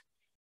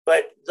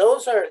 but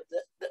those are,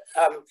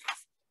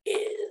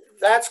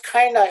 that's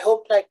kind of, I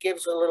hope that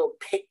gives a little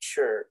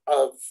picture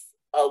of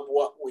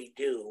what we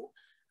do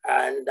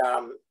and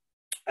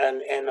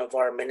of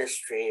our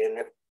ministry. And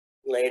if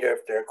later,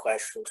 if there are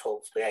questions,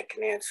 hopefully I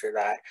can answer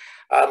that.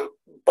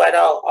 But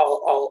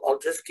I'll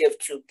just give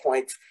 2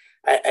 points.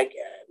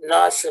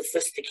 Not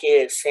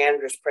sophisticated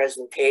Sandra's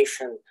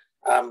presentation,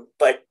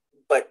 but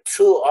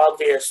 2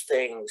 obvious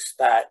things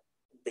that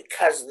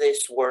because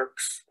this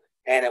works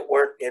and it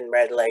worked in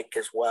Red Lake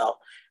as well,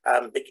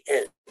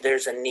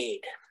 there's a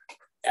need.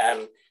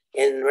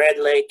 In Red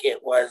Lake,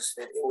 it was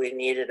we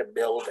needed a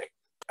building,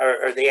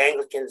 or the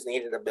Anglicans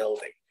needed a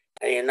building.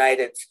 The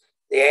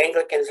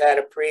Anglicans had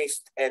a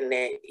priest and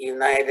the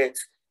Uniteds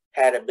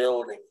had a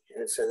building,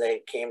 and so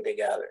they came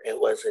together. It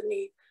was a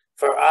need.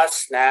 For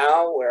us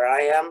now, where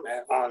I am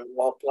on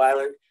Walpole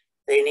Island,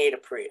 they need a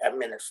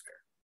minister.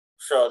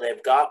 So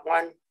they've got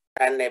one,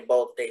 and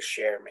they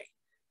share me.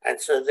 And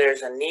so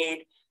there's a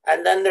need,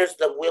 and then there's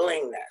the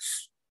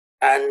willingness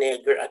and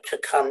to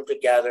come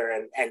together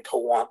and to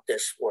want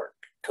this work.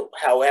 To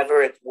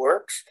however it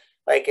works,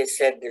 like I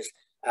said, there's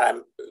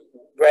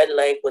Red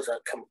Lake was a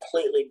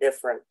completely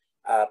different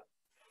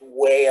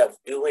way of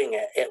doing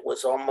it. It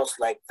was almost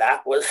like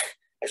that was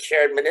a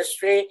shared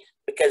ministry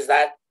because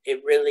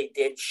it really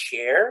did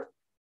share,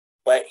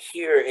 but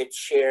here it's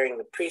sharing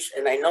the priest.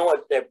 And I know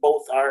they're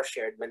both are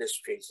shared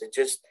ministries. It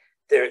just,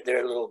 they're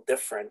a little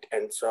different.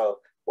 And so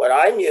what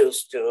I'm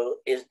used to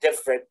is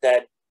different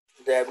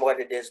than what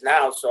it is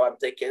now. So I'm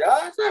thinking,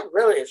 oh, it's not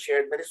really a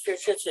shared ministry.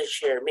 It's just a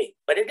share me,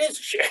 but it is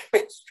a shared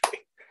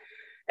ministry.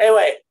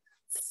 Anyway,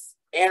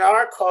 in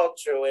our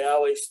culture, we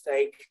always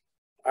thank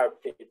our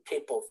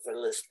people for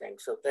listening.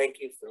 So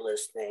thank you for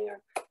listening. And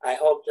I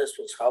hope this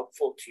was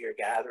helpful to your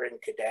gathering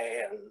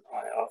today. And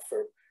I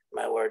offer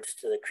my words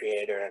to the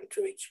Creator and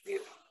to each of you.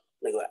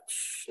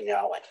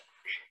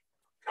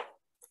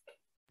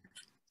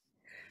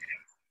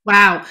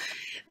 Wow.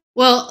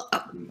 Well,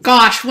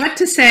 gosh, what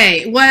to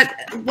say? What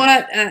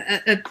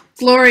a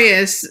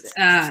glorious,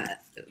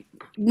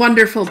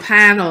 wonderful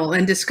panel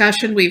and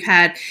discussion we've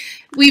had.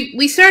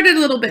 We started a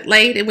little bit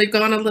late and we've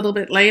gone a little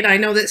bit late. I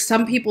know that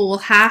some people will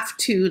have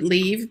to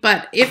leave,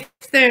 but if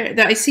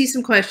I see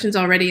some questions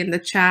already in the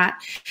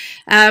chat.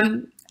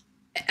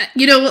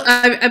 You know,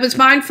 I was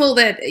mindful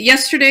that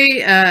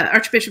yesterday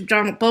Archbishop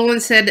John Bowen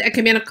said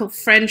ecumenical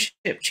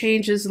friendship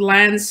changes the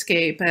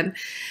landscape and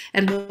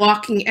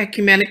walking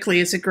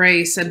ecumenically is a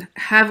grace. And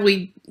have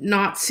we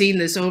not seen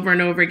this over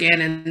and over again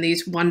in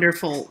these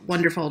wonderful,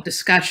 wonderful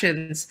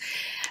discussions?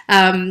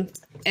 And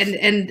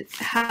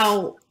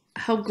how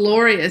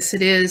glorious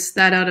it is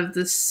that out of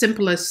the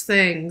simplest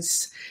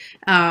things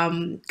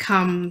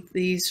come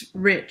these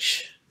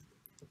rich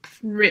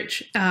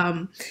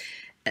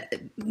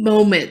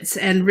moments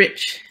and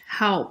rich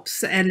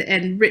helps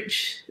and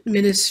rich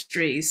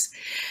ministries.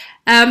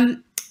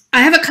 I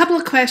have a couple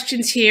of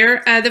questions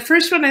here. The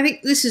first one, I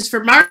think this is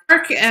for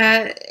Mark.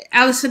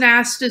 Allison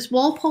asked, does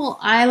Walpole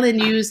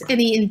Island use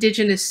any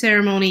Indigenous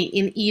ceremony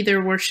in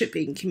either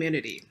worshiping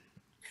community?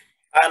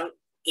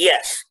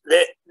 Yes,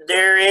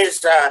 there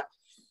is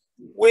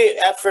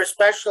For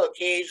special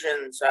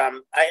occasions,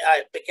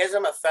 I because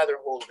I'm a feather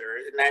holder,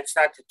 and that's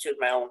not to toot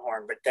my own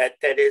horn, but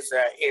that is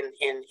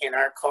in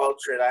our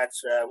culture,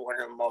 that's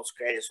one of the most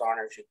greatest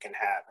honors you can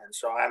have, and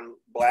so I'm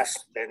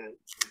blessed and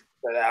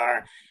for that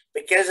honor.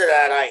 Because of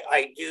that,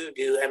 I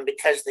do, and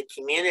because the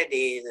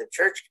community, the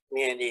church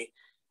community,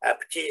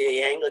 particularly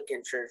the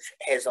Anglican Church,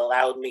 has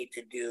allowed me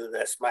to do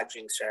the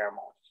smudging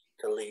ceremony,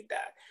 to lead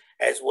that,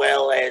 as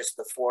well as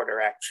the four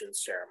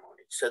directions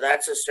ceremony. So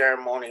that's a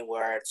ceremony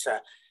where it's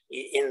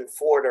in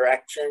four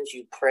directions.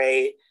 You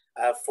pray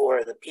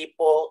for the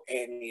people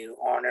and you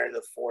honor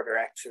the four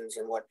directions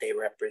and what they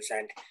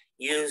represent,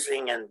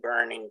 using and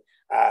burning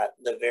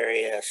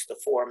the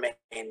four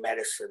main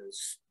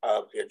medicines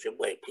of the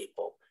Ojibwe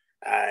people,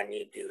 and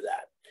you do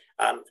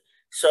that.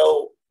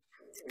 So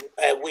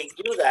we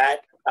do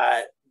that,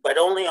 but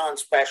only on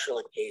special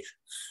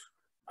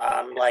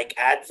occasions. Like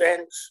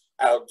Advent,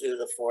 I'll do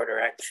the four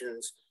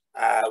directions.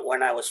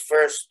 When I was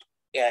first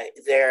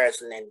there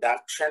as an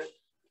induction,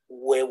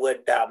 we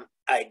would,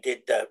 I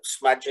did the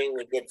smudging.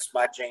 We did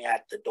smudging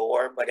at the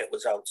door, but it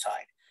was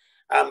outside.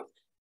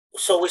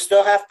 So we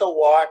still have to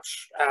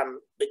watch,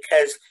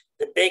 because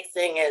the big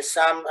thing is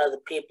some of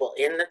the people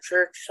in the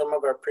church, some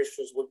of our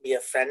parishioners would be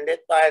offended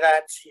by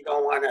that. So you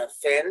don't want to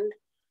offend,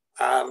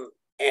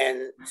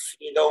 and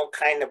you don't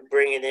kind of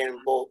bring it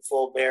in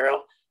full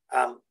barrel.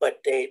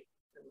 But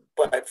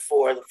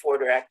for the four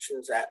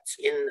directions that's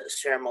in the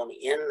ceremony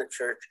in the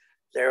church,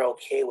 they're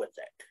okay with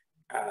it.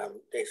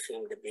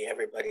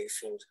 Everybody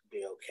seems to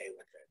be okay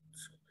with it.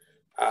 So,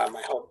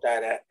 I hope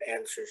that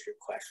answers your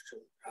question,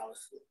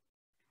 Allison.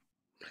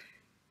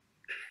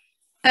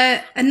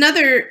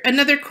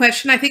 Another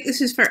question, I think this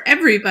is for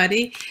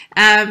everybody,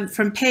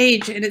 from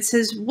Paige, and it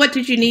says, what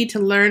did you need to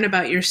learn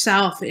about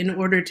yourself in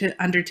order to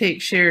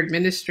undertake shared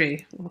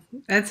ministry? Well,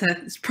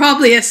 it's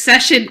probably a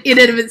session in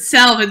and of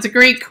itself. It's a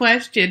great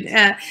question.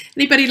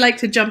 Anybody like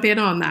to jump in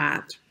on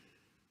that?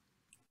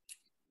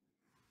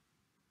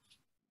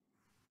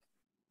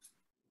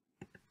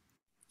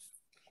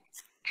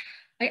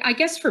 I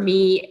guess for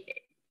me,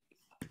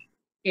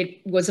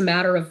 it was a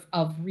matter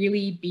of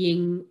really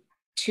being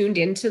tuned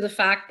into the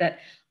fact that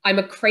I'm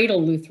a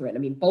cradle Lutheran. I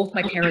mean, both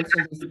my parents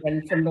are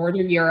Lutheran from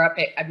Northern Europe.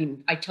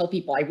 I tell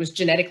people I was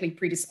genetically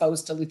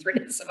predisposed to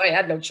Lutheranism. I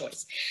had no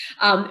choice.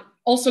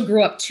 Also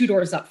grew up 2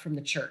 doors up from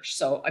the church.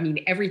 So, I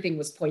mean, everything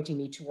was pointing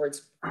me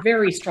towards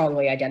very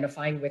strongly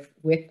identifying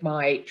with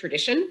my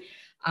tradition.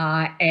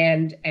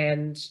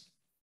 And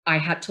I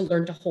had to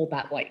learn to hold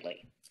that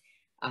lightly.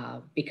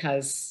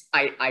 Because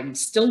I'm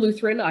still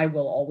Lutheran, I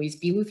will always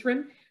be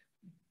Lutheran,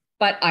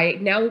 but I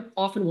now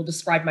often will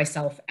describe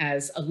myself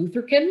as a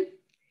Luthercan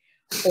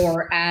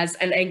or as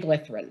an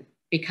Anglican,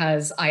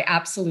 because I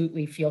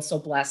absolutely feel so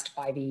blessed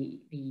by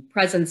the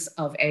presence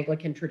of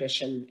Anglican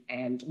tradition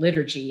and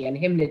liturgy and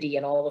hymnody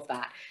and all of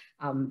that,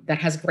 that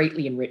has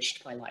greatly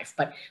enriched my life.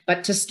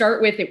 But to start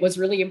with, it was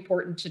really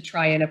important to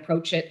try and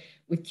approach it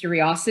with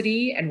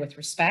curiosity and with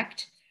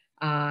respect.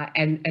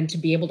 And to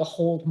be able to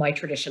hold my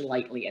tradition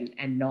lightly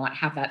and not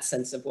have that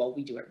sense of, well,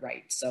 we do it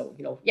right. So,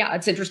 you know, yeah,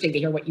 it's interesting to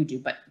hear what you do,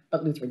 but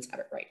Lutherans have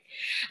it right.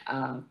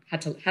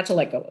 Had to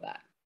let go of that.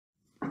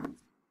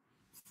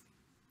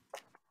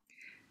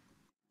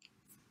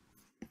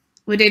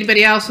 Would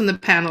anybody else on the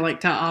panel like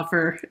to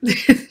offer?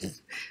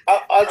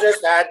 I'll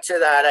just add to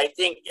that. I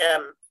think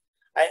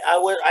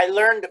I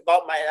learned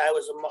about I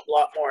was a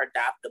lot more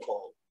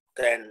adaptable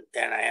than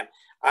I am.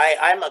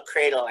 I'm a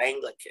cradle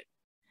Anglican.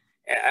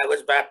 I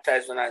was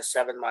baptized when I was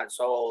 7 months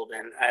old,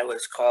 and I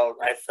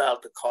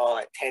felt the call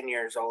at 10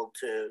 years old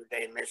to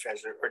ordain ministry. I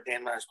was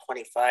ordained when I was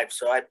 25.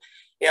 So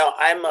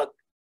I'm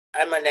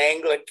an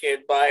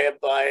Anglican by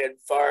and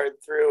far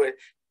through it,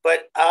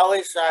 but I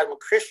always thought I'm a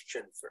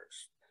Christian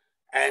first.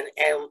 And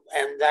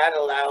that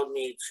allowed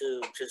me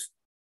to just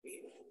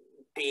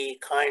be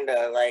kind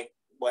of like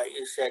what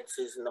you said,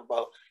 Susan,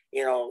 about,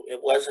 it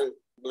wasn't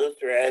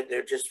Lutheran,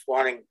 they're just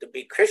wanting to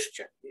be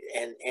Christian.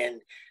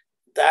 And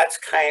that's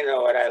kind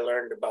of what I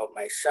learned about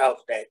myself,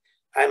 that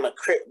I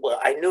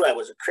knew I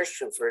was a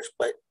Christian first,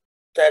 but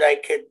that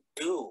I could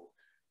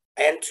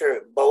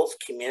enter both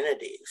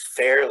communities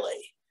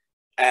fairly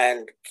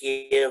and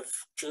give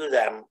to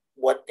them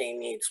what they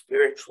need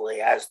spiritually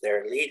as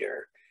their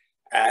leader,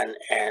 and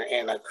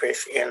in a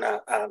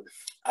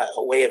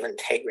way of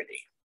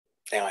integrity.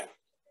 Anyway,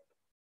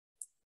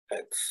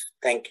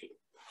 thank you.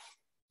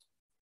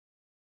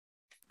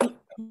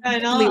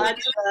 And I'll add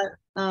to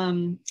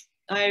that.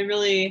 I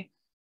really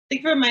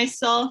think for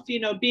myself,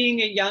 being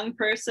a young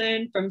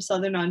person from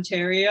Southern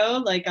Ontario,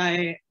 like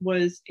I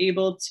was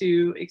able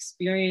to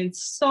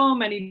experience so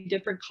many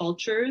different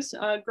cultures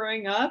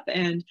growing up,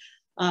 and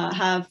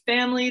have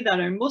family that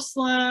are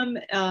Muslim.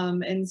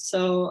 And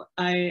so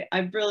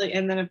I've really,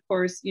 and then of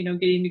course,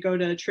 getting to go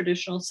to a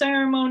traditional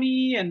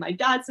ceremony, and my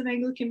dad's an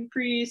Anglican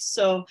priest.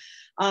 So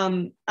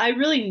I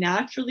really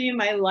naturally in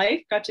my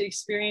life got to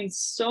experience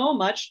so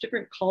much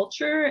different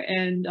culture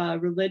and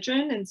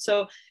religion. And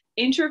so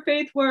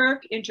interfaith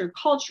work,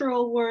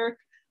 intercultural work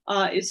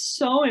is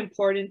so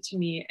important to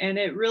me. And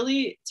it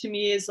really, to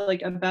me, is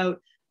like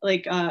about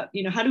like,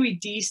 you know, how do we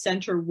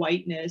de-center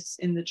whiteness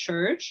in the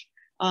church?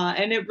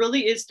 And it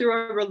really is through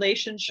our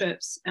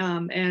relationships.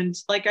 And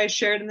like I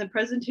shared in the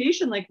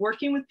presentation, like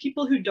working with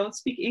people who don't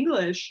speak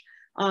English,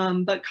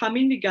 but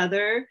coming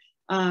together.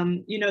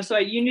 You know, so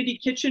at Unity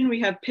Kitchen,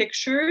 we have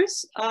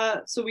pictures.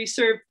 So we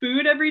serve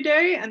food every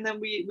day, and then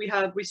we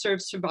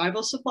serve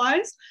survival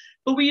supplies,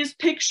 but we use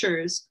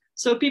pictures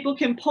so people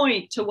can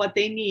point to what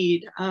they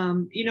need.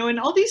 You know, and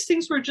all these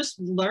things were just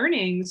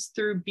learnings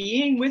through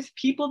being with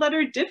people that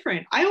are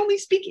different. I only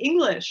speak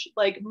English,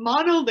 like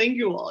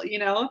monolingual, you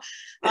know?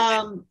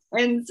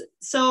 And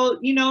so,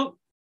 you know,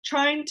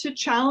 trying to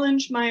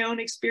challenge my own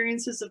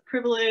experiences of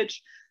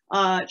privilege,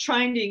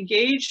 trying to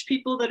engage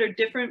people that are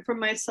different from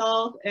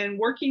myself, and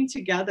working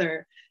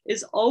together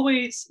is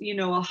always, you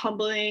know, a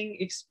humbling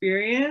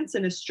experience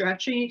and a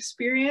stretching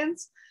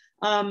experience.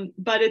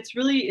 But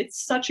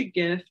it's such a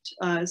gift.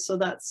 So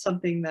that's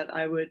something that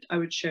I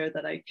would share,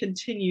 that I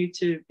continue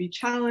to be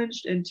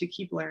challenged and to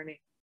keep learning.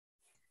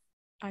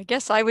 I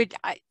guess I would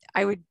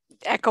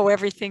echo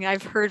everything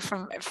I've heard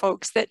from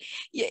folks, that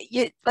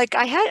like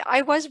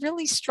I was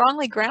really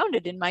strongly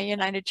grounded in my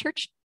United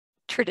Church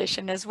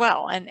tradition as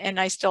well, and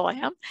I still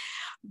am,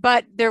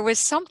 but there was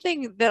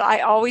something that I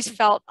always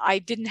felt I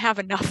didn't have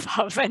enough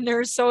of, and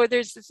there's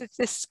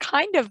this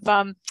kind of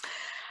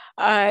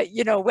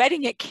you know,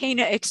 wedding at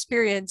Cana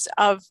experience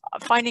of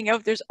finding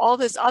out there's all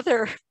this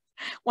other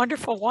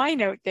wonderful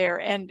wine out there,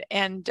 and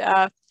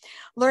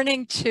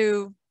learning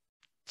to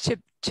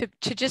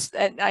just,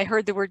 and I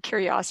heard the word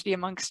curiosity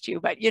amongst you,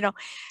 but you know,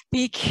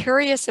 be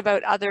curious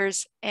about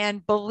others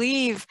and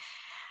believe.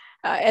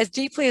 As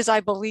deeply as I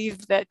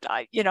believe that,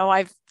 you know,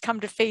 I've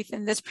come to faith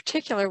in this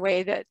particular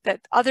way, that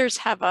others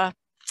have a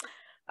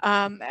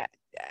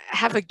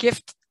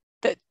gift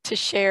to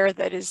share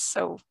that is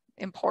so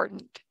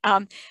important.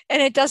 And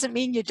it doesn't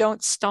mean you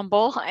don't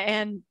stumble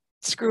and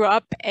screw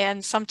up,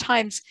 and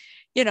sometimes,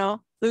 you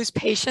know, lose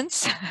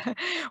patience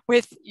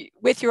with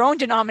your own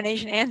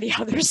denomination and the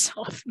others.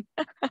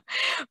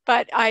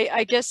 But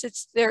I guess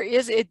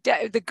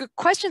the good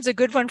question's a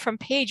good one from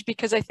Paige,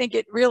 because I think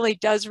it really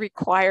does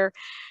require,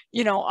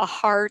 you know, a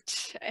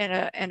heart and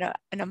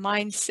a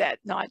mindset,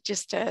 not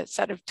just a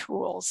set of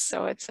tools.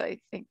 So I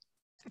think,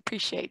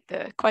 appreciate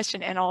the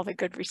question and all the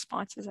good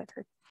responses I've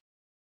heard.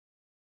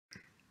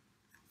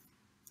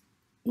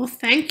 Well,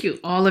 thank you,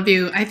 all of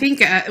you. I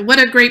think what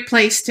a great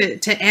place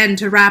to end,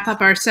 to wrap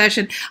up our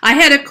session. I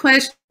had a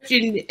question.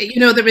 You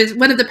know, there was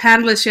one of the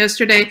panelists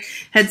yesterday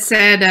had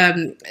said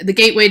the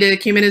gateway to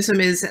ecumenism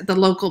is the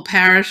local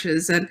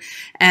parishes,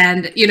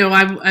 and you know,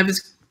 I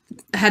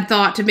had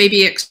thought to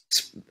maybe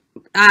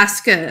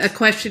ask a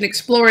question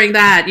exploring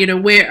that. You know,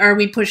 where are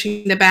we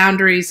pushing the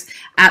boundaries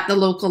at the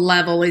local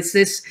level? Is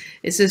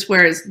this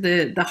where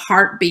the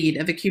heartbeat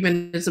of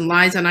ecumenism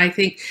lies? And I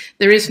think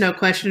there is no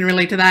question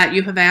really to that.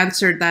 You have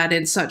answered that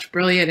in such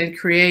brilliant and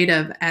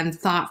creative and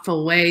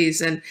thoughtful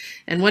ways. And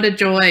what a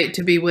joy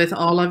to be with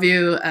all of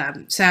you,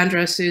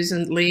 Sandra,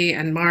 Susan, Leigh,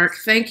 and Mark.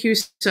 Thank you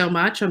so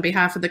much on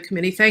behalf of the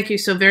committee. Thank you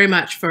so very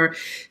much for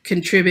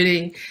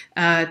contributing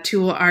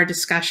to our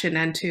discussion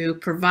and to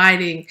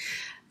providing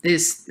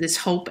this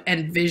hope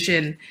and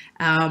vision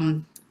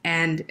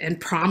and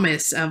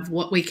promise of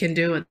what we can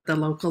do at the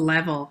local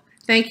level.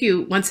 Thank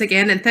you once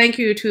again, and thank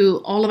you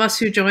to all of us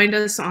who joined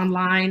us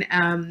online.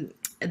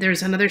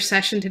 There's another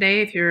session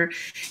today. If you're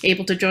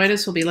able to join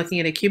us, we'll be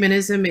looking at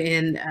ecumenism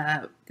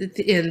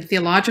in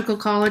theological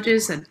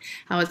colleges and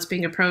how it's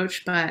being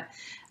approached. But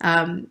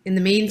in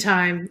the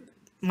meantime,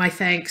 my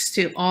thanks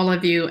to all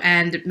of you,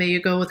 and may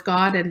you go with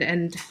God,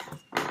 and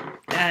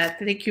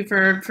thank you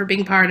for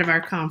being part of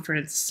our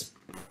conference.